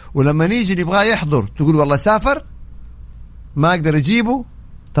باحضاره، ولما نيجي نبغاه يحضر تقول والله سافر ما اقدر اجيبه.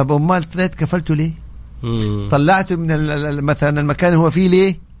 طب امال طلعت كفلته ليه؟ طلعته من مثلا المكان هو فيه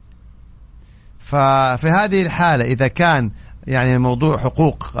ليه؟ ففي هذه الحالة إذا كان يعني الموضوع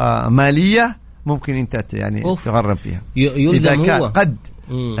حقوق مالية ممكن انت يعني تغرم فيها. اذا كان قد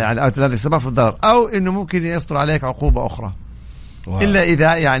يعني السبب في الضرر او انه ممكن يصدر عليك عقوبة اخرى. إلا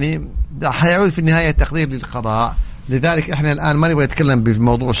إذا يعني حيعود في النهاية تقدير للقضاء. لذلك إحنا الآن ما نبغى نتكلم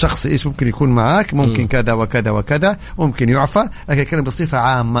بموضوع شخصي إيش ممكن يكون معك، ممكن كذا وكذا وكذا، ممكن يعفى، لكن نتكلم بصفة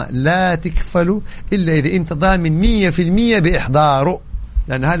عامة لا تكفلوا إلا إذا أنت ضامن 100% بإحضاره،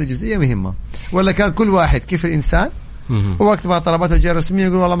 لأن هذه جزئية مهمة. ولا كان كل واحد كيف الإنسان ووقت ما طلبته الجهة الرسمية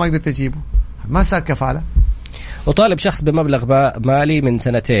يقول والله ما قدرت أجيبه، ما صار كفالة. وطالب شخص بمبلغ مالي من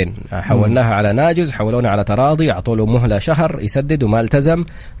 2 حولناها على ناجز، حولونا على تراضي، أعطوا له مهلة شهر يسدد وما التزم،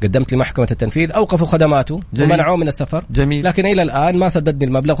 قدمت لمحكمة التنفيذ أوقفوا خدماته ومنعوه من السفر. جميل. لكن إلى الآن ما سددني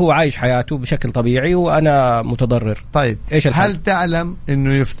المبلغ، هو عايش حياته بشكل طبيعي وأنا متضرر. طيب إيش هل تعلم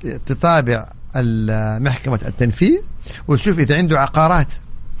أنه تتابع محكمة التنفيذ وتشوف إذا عنده عقارات؟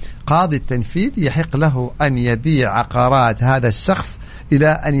 قاضي التنفيذ يحق له أن يبيع عقارات هذا الشخص إلى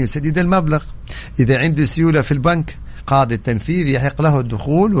أن يسدد المبلغ. إذا عنده سيولة في البنك قاضي التنفيذ يحق له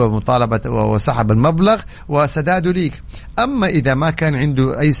الدخول ومطالبة وسحب المبلغ وسداده ليك. أما إذا ما كان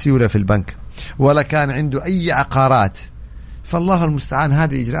عنده أي سيولة في البنك ولا كان عنده أي عقارات فالله المستعان.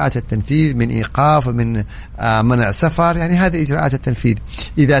 هذه إجراءات التنفيذ من إيقاف ومن منع سفر، يعني هذه إجراءات التنفيذ.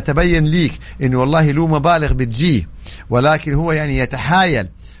 إذا تبين ليك إنه والله له مبالغ بتجيه ولكن هو يعني يتحايل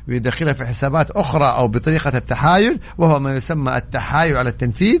ويدخلها في حسابات أخرى أو بطريقة التحايل وهو ما يسمى التحايل على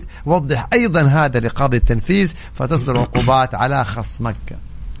التنفيذ، وضح أيضا هذا لقاضي التنفيذ فتصدر عقوبات على خصمك.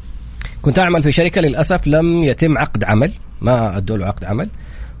 كنت أعمل في شركة للأسف لم يتم عقد عمل، ما أدوا له عقد عمل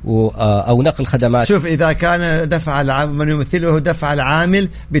أو نقل خدمات. شوف إذا كان دفع العامل من يمثله دفع العامل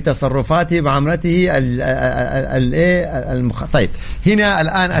بتصرفاته بعملته طيب هنا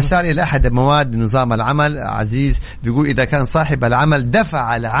الآن أشار إلى أحد مواد نظام العمل عزيز، بيقول إذا كان صاحب العمل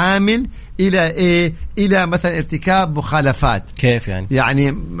دفع العامل إلى إلى مثلا ارتكاب مخالفات. كيف يعني؟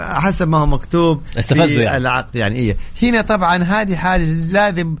 يعني حسب ما هو مكتوب في يعني العقد يعني هنا طبعا هذه حاجة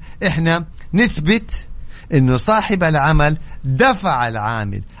لازم إحنا نثبت إنه صاحب العمل دفع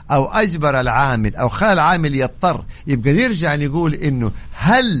العامل أو أجبر العامل أو خلى العامل يضطر، يبقى نرجع نقول إنه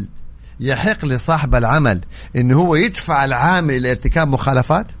هل يحق لصاحب العمل إنه هو يدفع العامل إلى ارتكاب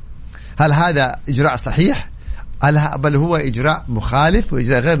مخالفات؟ هل هذا إجراء صحيح؟ بل هو إجراء مخالف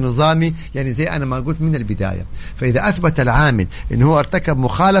وإجراء غير نظامي، يعني زي أنا ما قلت من البداية. فإذا أثبت العامل إنه هو ارتكب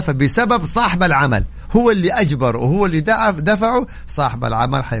مخالفة بسبب صاحب العمل هو اللي أجبر وهو اللي دفعه، صاحب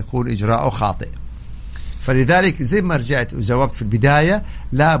العمل حيكون إجراءه خاطئ. فلذلك زي ما رجعت وجاوبت في البداية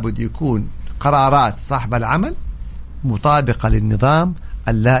لابد يكون قرارات صاحب العمل مطابقة للنظام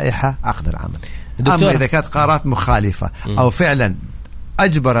اللائحة عقد العمل. أما إذا كانت قرارات مخالفة أو فعلا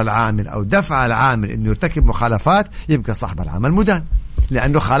أجبر العامل أو دفع العامل أنه يرتكب مخالفات يبقى صاحب العمل مدان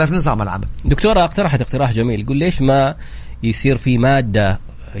لأنه خالف نظام العمل. دكتورة اقترحت اقتراح جميل، يقول ليش ما يصير في مادة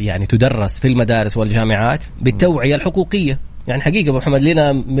يعني تدرس في المدارس والجامعات بالتوعية الحقوقية؟ يعني حقيقة أبو محمد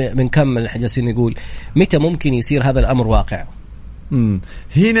لنا بنكمل جالسين نقول متى ممكن يصير هذا الأمر واقع؟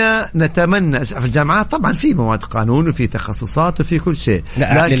 هنا نتمنى في الجامعات طبعا في مواد قانون وفي تخصصات وفي كل شيء،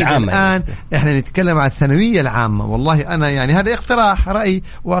 لكن الآن احنا نتكلم عن الثانوية العامة. والله أنا يعني هذا اقتراح رأي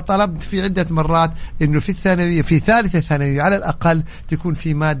وطلبت في عدة مرات إنه في الثانوية في ثالثة ثانوي على الأقل تكون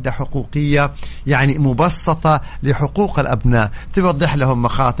في مادة حقوقية يعني مبسطة لحقوق الأبناء، توضح لهم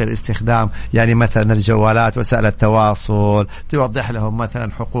مخاطر استخدام يعني مثلا الجوالات وسائل التواصل، توضح لهم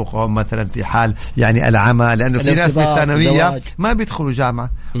مثلا حقوقهم مثلا في حال يعني العمل، لأنه في ناس بالثانوية ما بيدخلوا جامعة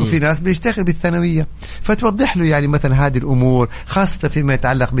وفي ناس بيشتغل بالثانوية، فتوضح له يعني مثلا هذه الأمور خاصة فيما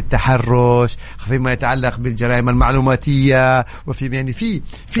يتعلق بالتحرش، فيما يتعلق بالجرائم المعلوماتية، وفي يعني في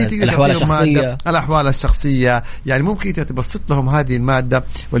الأحوال الشخصية يعني ممكن أنت تبسط لهم هذه المادة.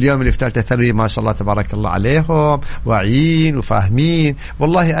 واليوم اللي في ثالثة ثانوي ما شاء الله تبارك الله عليهم واعيين وفاهمين.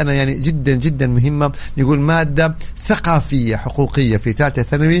 والله أنا يعني جدا جدا مهمة نقول مادة ثقافية حقوقية في ثالثة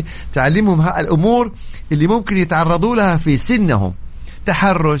ثانوي تعلمهم الأمور اللي ممكن يتعرضوا لها في سنهم،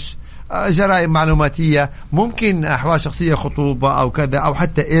 تحرش، جرائم معلوماتية، ممكن أحوال شخصية، خطوبة أو كذا أو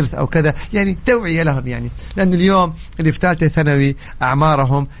حتى إرث أو كذا، يعني توعية لهم يعني. لأن اليوم اللي في ثالثة ثانوي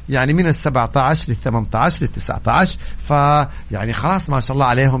أعمارهم يعني من 17 ل18 ل19، فيعني خلاص ما شاء الله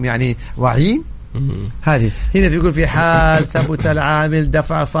عليهم يعني واعيين. هذه هنا بيقول في حال ثبت العامل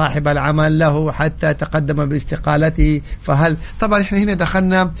دفع صاحب العمل له حتى تقدم باستقالته، فهل طبعا احنا هنا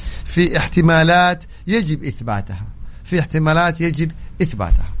دخلنا في احتمالات يجب إثباتها، في احتمالات يجب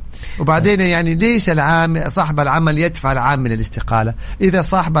إثباتها. وبعدين يعني ليش العامل صاحب العمل يدفع العامل الاستقالة؟ إذا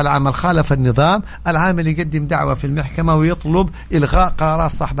صاحب العمل خالف النظام العامل يقدم دعوة في المحكمة ويطلب إلغاء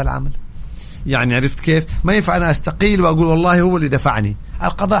قرارات صاحب العمل. يعني عرفت كيف؟ ما ينفع أنا أستقيل وأقول والله هو اللي دفعني،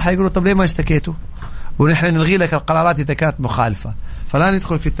 القضاء حيقولوا طب ليه ما اشتكيته ونحن نلغي لك القرارات إذا كانت مخالفة. فلا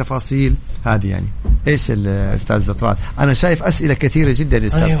ندخل في التفاصيل هذه. يعني إيش الأستاذ زطرات؟ أنا شايف أسئلة كثيرة جدا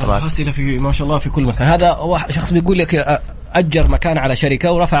أستاذ زطرات. أسئلة في ما شاء الله في كل مكان. هذا شخص بيقول لك أجر مكان على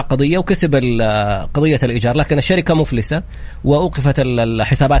شركة ورفع قضية وكسب قضية الإيجار، لكن الشركة مفلسة وأوقفت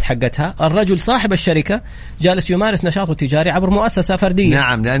الحسابات حقتها. الرجل صاحب الشركة جالس يمارس نشاطه التجاري عبر مؤسسة فردية.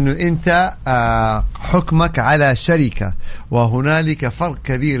 نعم، لأنه أنت حكمك على شركة، وهنالك فرق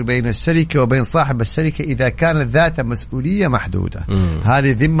كبير بين الشركة وبين صاحب الشركة إذا كانت ذات مسؤولية محدودة.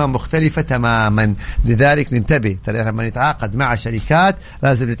 هذه ذمة مختلفة تماما. لذلك ننتبه لما نتعاقد مع شركات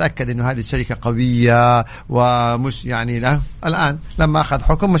لازم نتأكد أنه هذه الشركة قوية ومش يعني الآن لما أخذ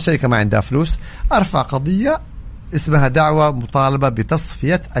حكم الشركة ما عندها فلوس، أرفع قضية اسمها دعوة مطالبة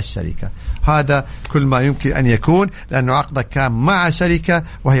بتصفية الشركة. هذا كل ما يمكن أن يكون، لأنه عقدك كان مع شركة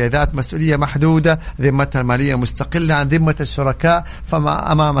وهي ذات مسؤولية محدودة، ذمتها المالية مستقلة عن ذمة الشركاء،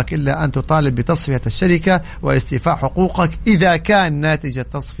 فما أمامك إلا أن تطالب بتصفية الشركة واستيفاء حقوقك إذا كان ناتج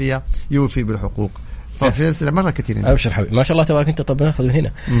التصفية يوفي بالحقوق. في أسئلة مرة كثير. أبشر حبيبي ما شاء الله تبارك أنت. طب ناخذ من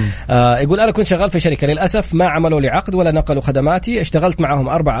هنا. يقول أنا كنت شغال في شركة للأسف ما عملوا لي عقد ولا نقلوا خدماتي. اشتغلت معهم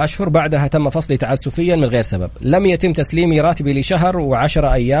 4 أشهر بعدها تم فصلي تعسفيا من غير سبب. لم يتم تسليمي راتبي لشهر و10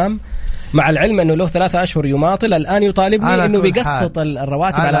 أيام مع العلم أنه له 3 أشهر يماطل. الآن يطالبني أنه بيقسط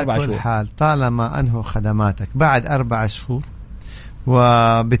الرواتب على 4 شهور. حال طالما أنهوا خدماتك بعد 4 شهور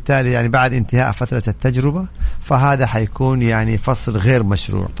وبالتالي يعني بعد انتهاء فترة التجربة فهذا حيكون يعني فصل غير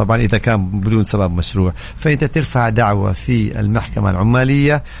مشروع. طبعا إذا كان بدون سبب مشروع فأنت ترفع دعوة في المحكمة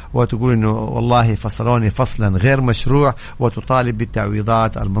العمالية وتقول إنه والله فصلوني فصلا غير مشروع وتطالب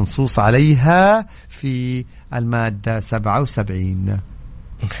بالتعويضات المنصوص عليها في المادة 77.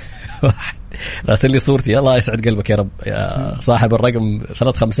 راسل لي صورتي الله يسعد قلبك يا رب يا صاحب الرقم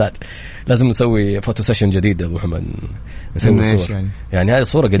 3 5. لازم نسوي فوتو سيشن جديد أبو محمد. نسوي صور يعني هذه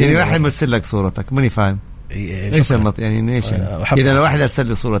صورة قديمة يعني واحد مرسل لك صورتك ماني فاهم ايش يعني ايش إذا لو واحد أرسل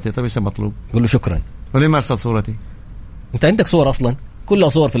لي صورتي طيب ايش المطلوب؟ قل له شكرا. وليه ما أرسل صورتي؟ انت عندك صور اصلا كلها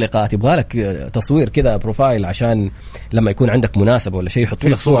صور في اللقاءات. يبغى لك تصوير كذا بروفايل عشان لما يكون عندك مناسبة ولا شيء يحطوا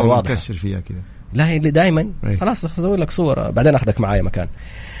لك صور واضحة تكشر فيها كذا. لا اللي دائما خلاص أسوي لك صور بعدين أخذك معايا مكان.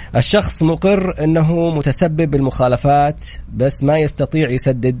 الشخص مقر أنه متسبب بالمخالفات بس ما يستطيع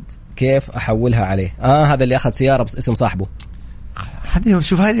يسدد. كيف أحولها عليه؟ هذا اللي أخذ سيارة باسم صاحبه.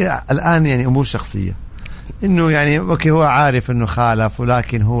 شوف هذه الآن يعني أمور شخصية إنه يعني أوكي هو عارف إنه خالف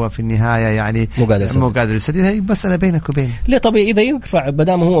ولكن هو في النهاية يعني مو قادر يسدد. هي مسألة بينك وبينه. ليه طبيعي إذا يرفع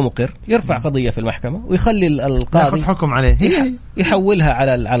بدام هو مقر يرفع قضية في المحكمة ويخلي القاضي ياخذ حكم عليه. هي يحولها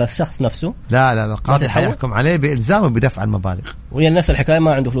على الشخص نفسه. لا القاضي حيحكم عليه بإلزامه بدفع المبالغ. وهي نفس الحكاية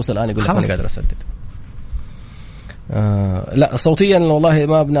ما عنده فلوس الآن يقول لك أنا قادر أسدد. لا صوتيا والله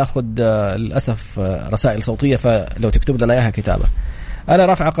ما بناخذ للأسف رسائل صوتية فلو تكتب لنا إياها كتابة. أنا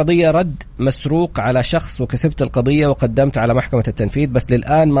رفع قضية رد مسروق على شخص وكسبت القضية وقدمت على محكمة التنفيذ بس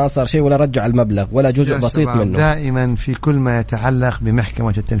للآن ما صار شيء ولا رجع المبلغ ولا جزء بسيط منه. دائما في كل ما يتعلق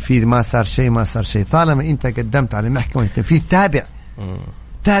بمحكمة التنفيذ ما صار شيء طالما أنت قدمت على محكمة التنفيذ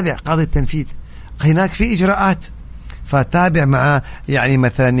تابع قاضي التنفيذ. هناك في إجراءات فتابع مع يعني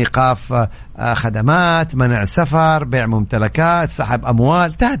مثلا إيقاف خدمات منع سفر بيع ممتلكات سحب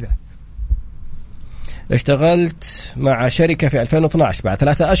أموال تابع. اشتغلت مع شركة في 2012 بعد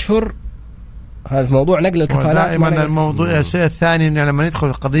 3 أشهر. هذا موضوع نقل الكفالات. دائما الموضوع الشيء الثاني إنه لما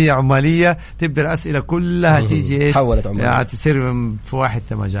ندخل قضية عمالية تبدأ الأسئلة كلها تيجي إيش يعني تصير في واحد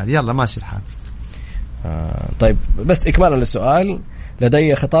مجال. يلا ماشي الحال. طيب بس إكمالا للسؤال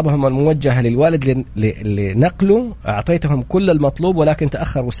لدي خطابهم الموجه للوالد لنقله. أعطيتهم كل المطلوب ولكن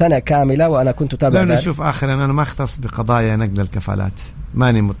تأخروا سنة كاملة وأنا كنت أتابع. لا نشوف آخر أنا ما أختص بقضايا نقل الكفالات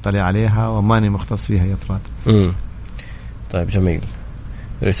ماني مطلع عليها وماني مختص فيها يا طراد. طيب جميل.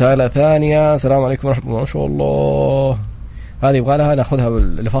 رسالة ثانية. السلام عليكم ورحمة الله. ما شاء الله هذه يبغى لها ناخذها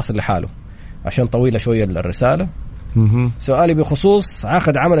لفاصل لحاله عشان طويلة شوية الرسالة. سؤالي بخصوص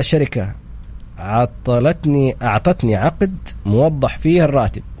عقد عمل الشركة. أعطتني عقد موضح فيه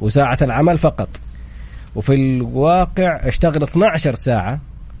الراتب وساعة العمل فقط وفي الواقع اشتغل 12 ساعة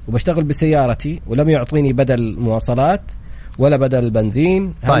وبشتغل بسيارتي ولم يعطيني بدل مواصلات ولا بدل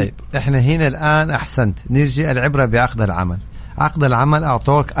بنزين. طيب احنا هنا الآن أحسنت نرجع العبرة بعقد العمل. عقد العمل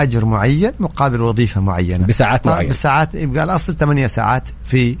أعطوك أجر معين مقابل وظيفة معينة بساعات معينة. بساعات يبقى الأصل 8 ساعات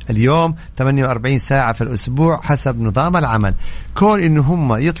في اليوم 48 ساعة في الأسبوع حسب نظام العمل. كون إنه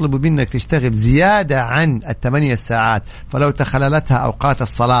هم يطلبوا منك تشتغل زيادة عن 8 ساعات فلو تخللتها أوقات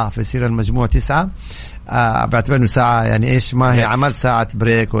الصلاة فيصير المجموع 9 باعتبار إنه ساعة يعني إيش ما هي عمل ساعة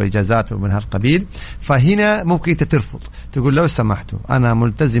بريك وإجازات ومن هالقبيل. فهنا ممكن أنت ترفض تقول لو سمحتوا أنا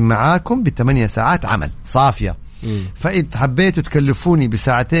ملتزم معاكم ب8 ساعات عمل صافية. فإذا حبيتوا تكلفوني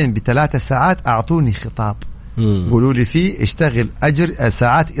بساعتين ب3 ساعات أعطوني خطاب قولوا لي فيه اشتغل أجر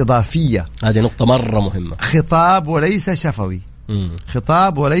ساعات إضافية. هذه نقطة مرة مهمة. خطاب وليس شفوي.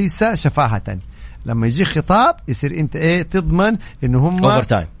 خطاب وليس شفاهة. لما يجي خطاب يصير انت ايه تضمن انه هم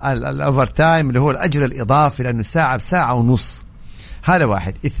الاوفر تايم اللي هو الاجر الاضافي لانه ساعة بساعة ونص. هذا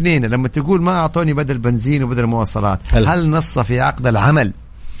واحد. 2 لما تقول ما اعطوني بدل بنزين وبدل مواصلات هل نص في عقد العمل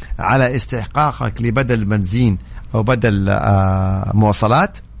على استحقاقك لبدل بنزين أو بدل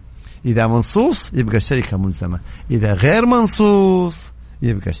مواصلات؟ إذا منصوص يبقى الشركة ملزمة. إذا غير منصوص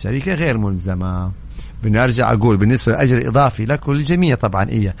يبقى الشركة غير ملزمة. بنرجع أقول بالنسبة للأجر الإضافي لكل الجميع طبعا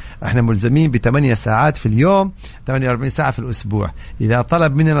إحنا ملزمين ب8 ساعات في اليوم 48 ساعة في الأسبوع. إذا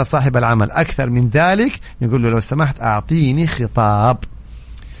طلب مننا صاحب العمل أكثر من ذلك نقول له لو سمحت أعطيني خطاب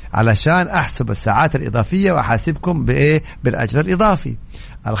علشان أحسب الساعات الإضافية وأحاسبكم بالأجر الإضافي.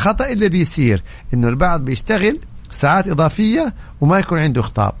 الخطأ اللي بيصير إنه البعض بيشتغل ساعات إضافية وما يكون عنده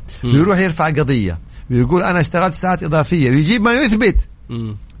خطاب ويروح يرفع قضية ويقول أنا اشتغلت ساعات إضافية ويجيب ما يثبت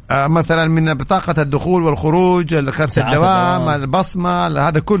مثلا من بطاقة الدخول والخروج، خرج الدوام، البصمة،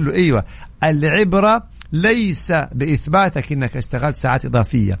 هذا كله. أيوة، العبرة ليس بإثباتك إنك اشتغلت ساعات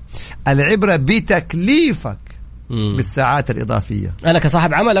إضافية، العبرة بتكليفك بالساعات الإضافية. أنا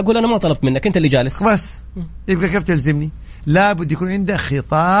كصاحب عمل أقول أنا ما طلبت منك، أنت اللي جالس بس، يبقى كيف تلزمني؟ لابد يكون عندك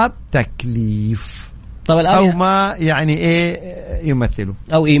خطاب تكليف، أو ما يعني إيه يمثله،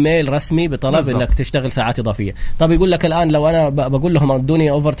 أو إيميل رسمي بطلب بالضبط. إنك تشتغل ساعات إضافية. طب يقول لك الآن لو أنا بقول لهم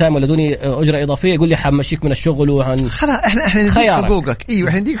ادوني أوفر تايم ولا ادوني أجرة إضافية، يقول لي حمشيك من الشغل خلاص إحنا نديك حقوقك. أيوة،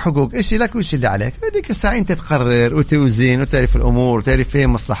 إحنا نديك حقوق، إيش لك وإيش اللي عليك. هذيك الساعة أنت تقرر وتوزين وتعرف الأمور وتعرف فين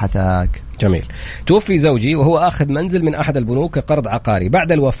مصلحتك. جميل. توفي زوجي وهو أخذ منزل من أحد البنوك كقرض عقاري.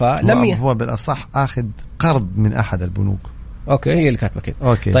 بعد الوفاة هو بالأصح أخذ قرض من أحد البنوك. أوكي، هي اللي كاتبة كده.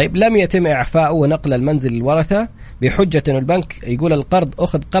 أوكي. طيب لم يتم إعفاؤه ونقل المنزل للورثة بحجة أن البنك يقول القرض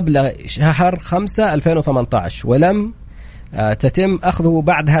أخذ قبل شهر 5/2018 ولم تتم أخذه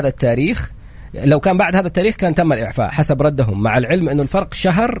بعد هذا التاريخ. لو كان بعد هذا التاريخ كان تم الإعفاء حسب ردهم، مع العلم أنه الفرق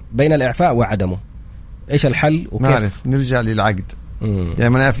شهر بين الإعفاء وعدمه. إيش الحل وكيف؟ نعرف نرجع للعقد. يعني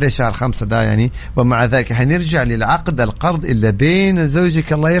ما نعرف ليش شهر 5 ده يعني. ومع ذلك حنرجع للعقد القرض اللي بين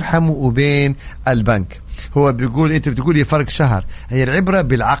زوجك الله يرحمه وبين البنك. هو بيقول أنت بتقولي فرق شهر، هي العبرة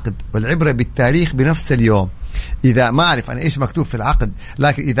بالعقد والعبرة بالتاريخ بنفس اليوم. إذا ما أعرف أنا إيش مكتوب في العقد،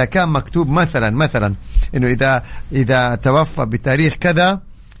 لكن إذا كان مكتوب مثلا إنه إذا توفى بتاريخ كذا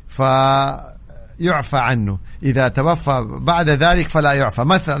فيعفى عنه، إذا توفى بعد ذلك فلا يعفى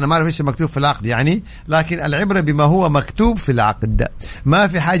مثلا. أنا ما أعرف إيش مكتوب في العقد يعني، لكن العبرة بما هو مكتوب في العقد. ما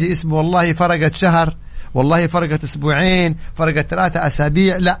في حاجة اسمه والله فرقت شهر، والله فرقت أسبوعين، فرقت 3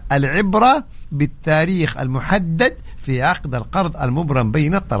 أسابيع. لا، العبرة بالتاريخ المحدد في عقد القرض المبرم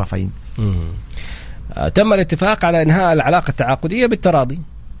بين الطرفين. تم الاتفاق على إنهاء العلاقة التعاقدية بالتراضي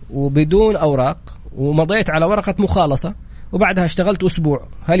وبدون أوراق، ومضيت على ورقة مخالصة وبعدها اشتغلت أسبوع.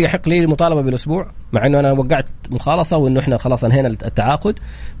 هل يحق لي المطالبة بالأسبوع مع أنه أنا وقعت مخالصة وأنه إحنا خلاص انهينا التعاقد،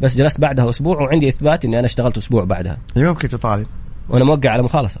 بس جلست بعدها أسبوع وعندي إثبات أني أنا اشتغلت أسبوع بعدها؟ يمكن تطالب وانا موقع على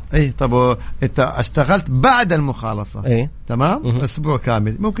مخالصة. اي طب انت اشتغلت بعد المخالصة تمام اسبوع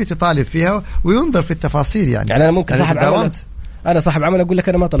كامل، ممكن تطالب فيها وينظر في التفاصيل يعني انا ممكن صاحب عمل، انا صاحب عمل اقول لك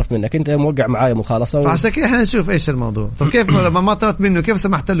انا ما طلبت منك، انت موقع معايا مخالصة فعشان كده احنا نشوف ايش الموضوع. طب كيف لما ما طلبت منه كيف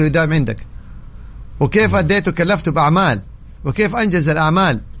سمحت له يداوم عندك، وكيف اديته كلفته باعمال، وكيف انجز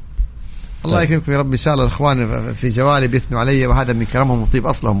الاعمال؟ الله يكرمكم يا رب. ان شاء الله الاخوان في جوالي بيثنوا علي وهذا من كرمهم وطيب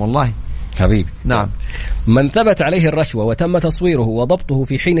اصلهم والله حبيبي. نعم. من ثبت عليه الرشوة وتم تصويره وضبطه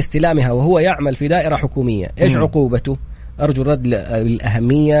في حين استلامها وهو يعمل في دائرة حكومية، إيش عقوبته؟ أرجو الرد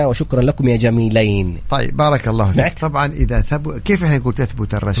للأهمية وشكرا لكم يا جميلين. طيب بارك الله فيك. طبعا إذا كيف نقول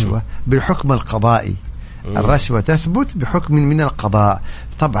تثبت الرشوة؟ بالحكم القضائي. الرشوة تثبت بحكم من القضاء.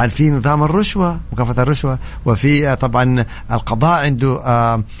 طبعا في نظام الرشوة، مكافحة الرشوة، وفي طبعا القضاء عنده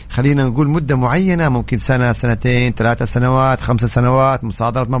خلينا نقول مدة معينة، ممكن سنة، سنتين، 3 سنوات، 5 سنوات،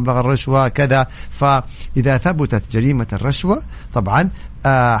 مصادرة مبلغ الرشوة كذا. فإذا ثبتت جريمة الرشوة طبعا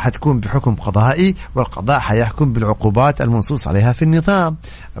حتكون بحكم قضائي، والقضاء حيحكم بالعقوبات المنصوص عليها في النظام،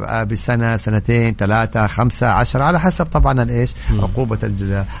 بسنة، سنتين، 3، 5، 10 على حسب طبعا الإيش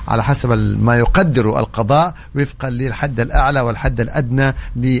عقوبة، على حسب ما يقدر القضاء وفقا للحد الأعلى والحد الأدنى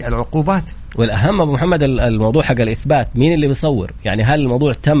للعقوبات. والأهم أبو محمد الموضوع حق الإثبات، مين اللي بيصور؟ يعني هل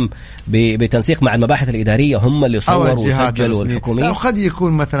الموضوع تم بتنسيق مع المباحث الإدارية، هم اللي صوروا وسجلوا الحكومية؟ أو قد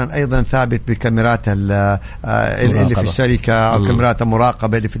يكون مثلا أيضا ثابت بكاميرات اللي في الشركة، أو كاميرات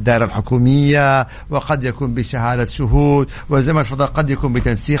المراقبة اللي في الدائرة الحكومية، وقد يكون بشهادة شهود، وزي ما تفضل قد يكون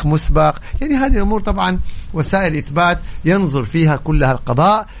بتنسيق مسبق. يعني هذه الأمور طبعا وسائل إثبات ينظر فيها كلها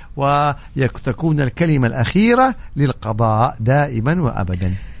القضاء، وتكون الكلمة الأخيرة للقضاء دائما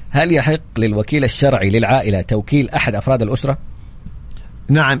وأبدا. هل يحق للوكيل الشرعي للعائلة توكيل أحد أفراد الأسرة؟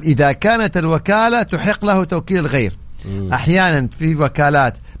 نعم، إذا كانت الوكالة تحق له توكيل الغير. أحيانا في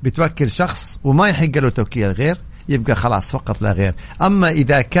وكالات بتوكل شخص وما يحق له توكيل الغير، يبقى خلاص فقط لا غير. أما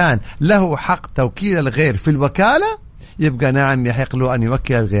إذا كان له حق توكيل الغير في الوكالة يبقى نعم يحق له أن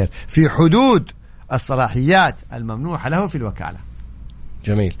يوكل الغير في حدود الصلاحيات الممنوحة له في الوكالة.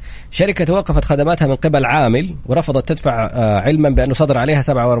 جميل. شركة توقفت خدماتها من قبل عامل ورفضت تدفع علما بأنه صدر عليها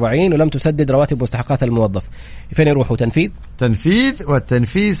 47 ولم تسدد رواتب مستحقات الموظف، فين يروحوا؟ تنفيذ،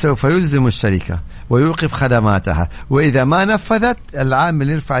 والتنفيذ سوف يلزم الشركة ويوقف خدماتها، وإذا ما نفذت العامل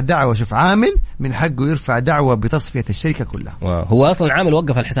يرفع دعوة. شوف، عامل من حقه يرفع دعوة بتصفية الشركة كلها. هو أصلا عامل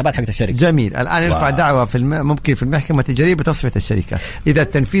وقف الحسابات حقت الشركة. جميل. الآن يرفع دعوة ممكن في المحكمة التجارية بتصفية الشركة إذا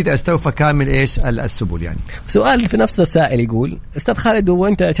التنفيذ استوفى كامل إيش السبل. يعني سؤال في نفس السائل يقول: أستاذ خالد، هو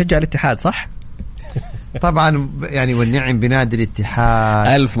أنت تشجع الاتحاد صح؟ طبعا يعني والنعم بنادي الاتحاد،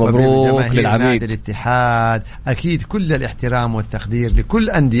 ألف مبروك للعميد نادي الاتحاد. أكيد كل الاحترام والتقدير لكل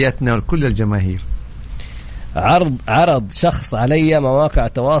أنديتنا وكل الجماهير. عرض شخص علي مواقع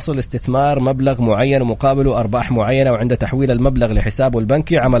التواصل استثمار مبلغ معين ومقابله أرباح معينة، وعند تحويل المبلغ لحسابه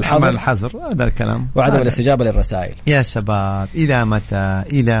البنكي عمل حظر. هذا الكلام وعدم الاستجابة للرسائل. يا شباب إلى متى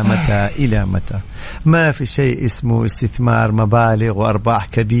إلى متى إلى متى؟ ما في شيء اسمه استثمار مبالغ وأرباح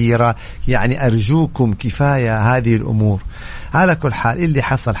كبيرة. يعني أرجوكم كفاية هذه الأمور. على كل حال اللي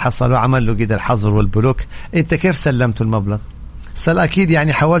حصل وعمل له كده الحظر والبلوك. أنت كيف سلمت المبلغ؟ أكيد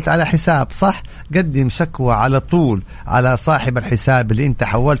يعني حولت على حساب صح؟ قدم شكوى على طول على صاحب الحساب اللي انت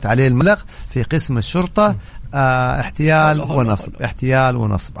حولت عليه المبلغ في قسم الشرطة. احتيال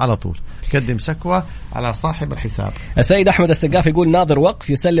ونصب على طول. قدم شكوى على صاحب الحساب. السيد أحمد السقاف يقول ناظر وقف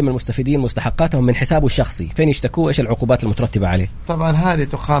يسلم المستفيدين مستحقاتهم من حسابه الشخصي، فين يشتكوا؟ إيش العقوبات المترتبة عليه؟ طبعا هذه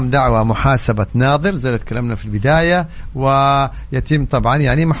تقام دعوة محاسبة ناظر زي ما تكلمنا في البداية، ويتم طبعا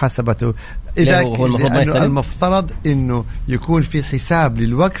يعني محاسبته. إذا المفترض إنه يكون في حساب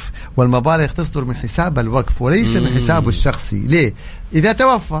للوقف والمبالغ تصدر من حساب الوقف وليس من حسابه الشخصي. ليه؟ إذا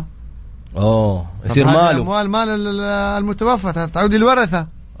توفى يصير ماله أموال مال المتوفى تعود للورثة.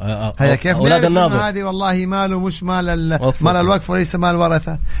 هي كيف نعرف هذه والله ماله مش مال الوقف وليس مال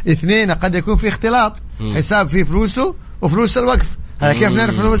الورثة؟ اثنين قد يكون في اختلاط، حساب فيه فلوسه وفلوس الوقف. هذا كيف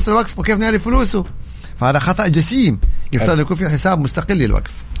نعرف فلوس الوقف وكيف نعرف فلوسه؟ فهذا خطأ جسيم. يفترض يكون في حساب مستقل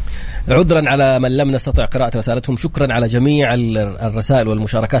للوقف. عذرا على من لم نستطع قراءة رسالتهم. شكرا على جميع الرسائل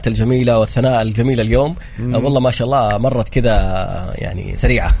والمشاركات الجميلة والثناء الجميل اليوم. والله ما شاء الله مرت كذا يعني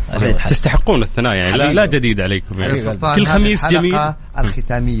سريعة. تستحقون الثناء يعني لا جديد عليكم. كل خميس جميل.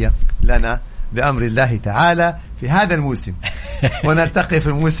 الختامية لنا بأمر الله تعالى في هذا الموسم ونلتقي في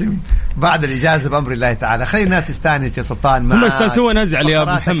الموسم بعد الإجازة بأمر الله تعالى. خلي الناس تستانس يا سلطان معاك. هم استانسوا نزعل يا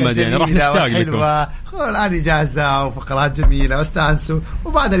أبو محمد يعني راح نشتاق لكم. الآن إجازة وفقرات جميلة واستانسوا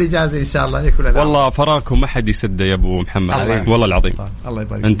وبعد الإجازة إن شاء الله يكون والله فراكم ما حد يسد يا أبو محمد والله العظيم. الله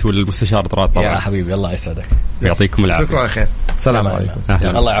يبارك أنت والمستشار طراد طبعا يا حبيبي الله يسعدك ويعطيكم العافية. شكرا خير. السلام عليكم.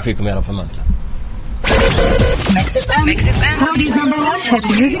 الله يعافيكم يا رب. فمان الله.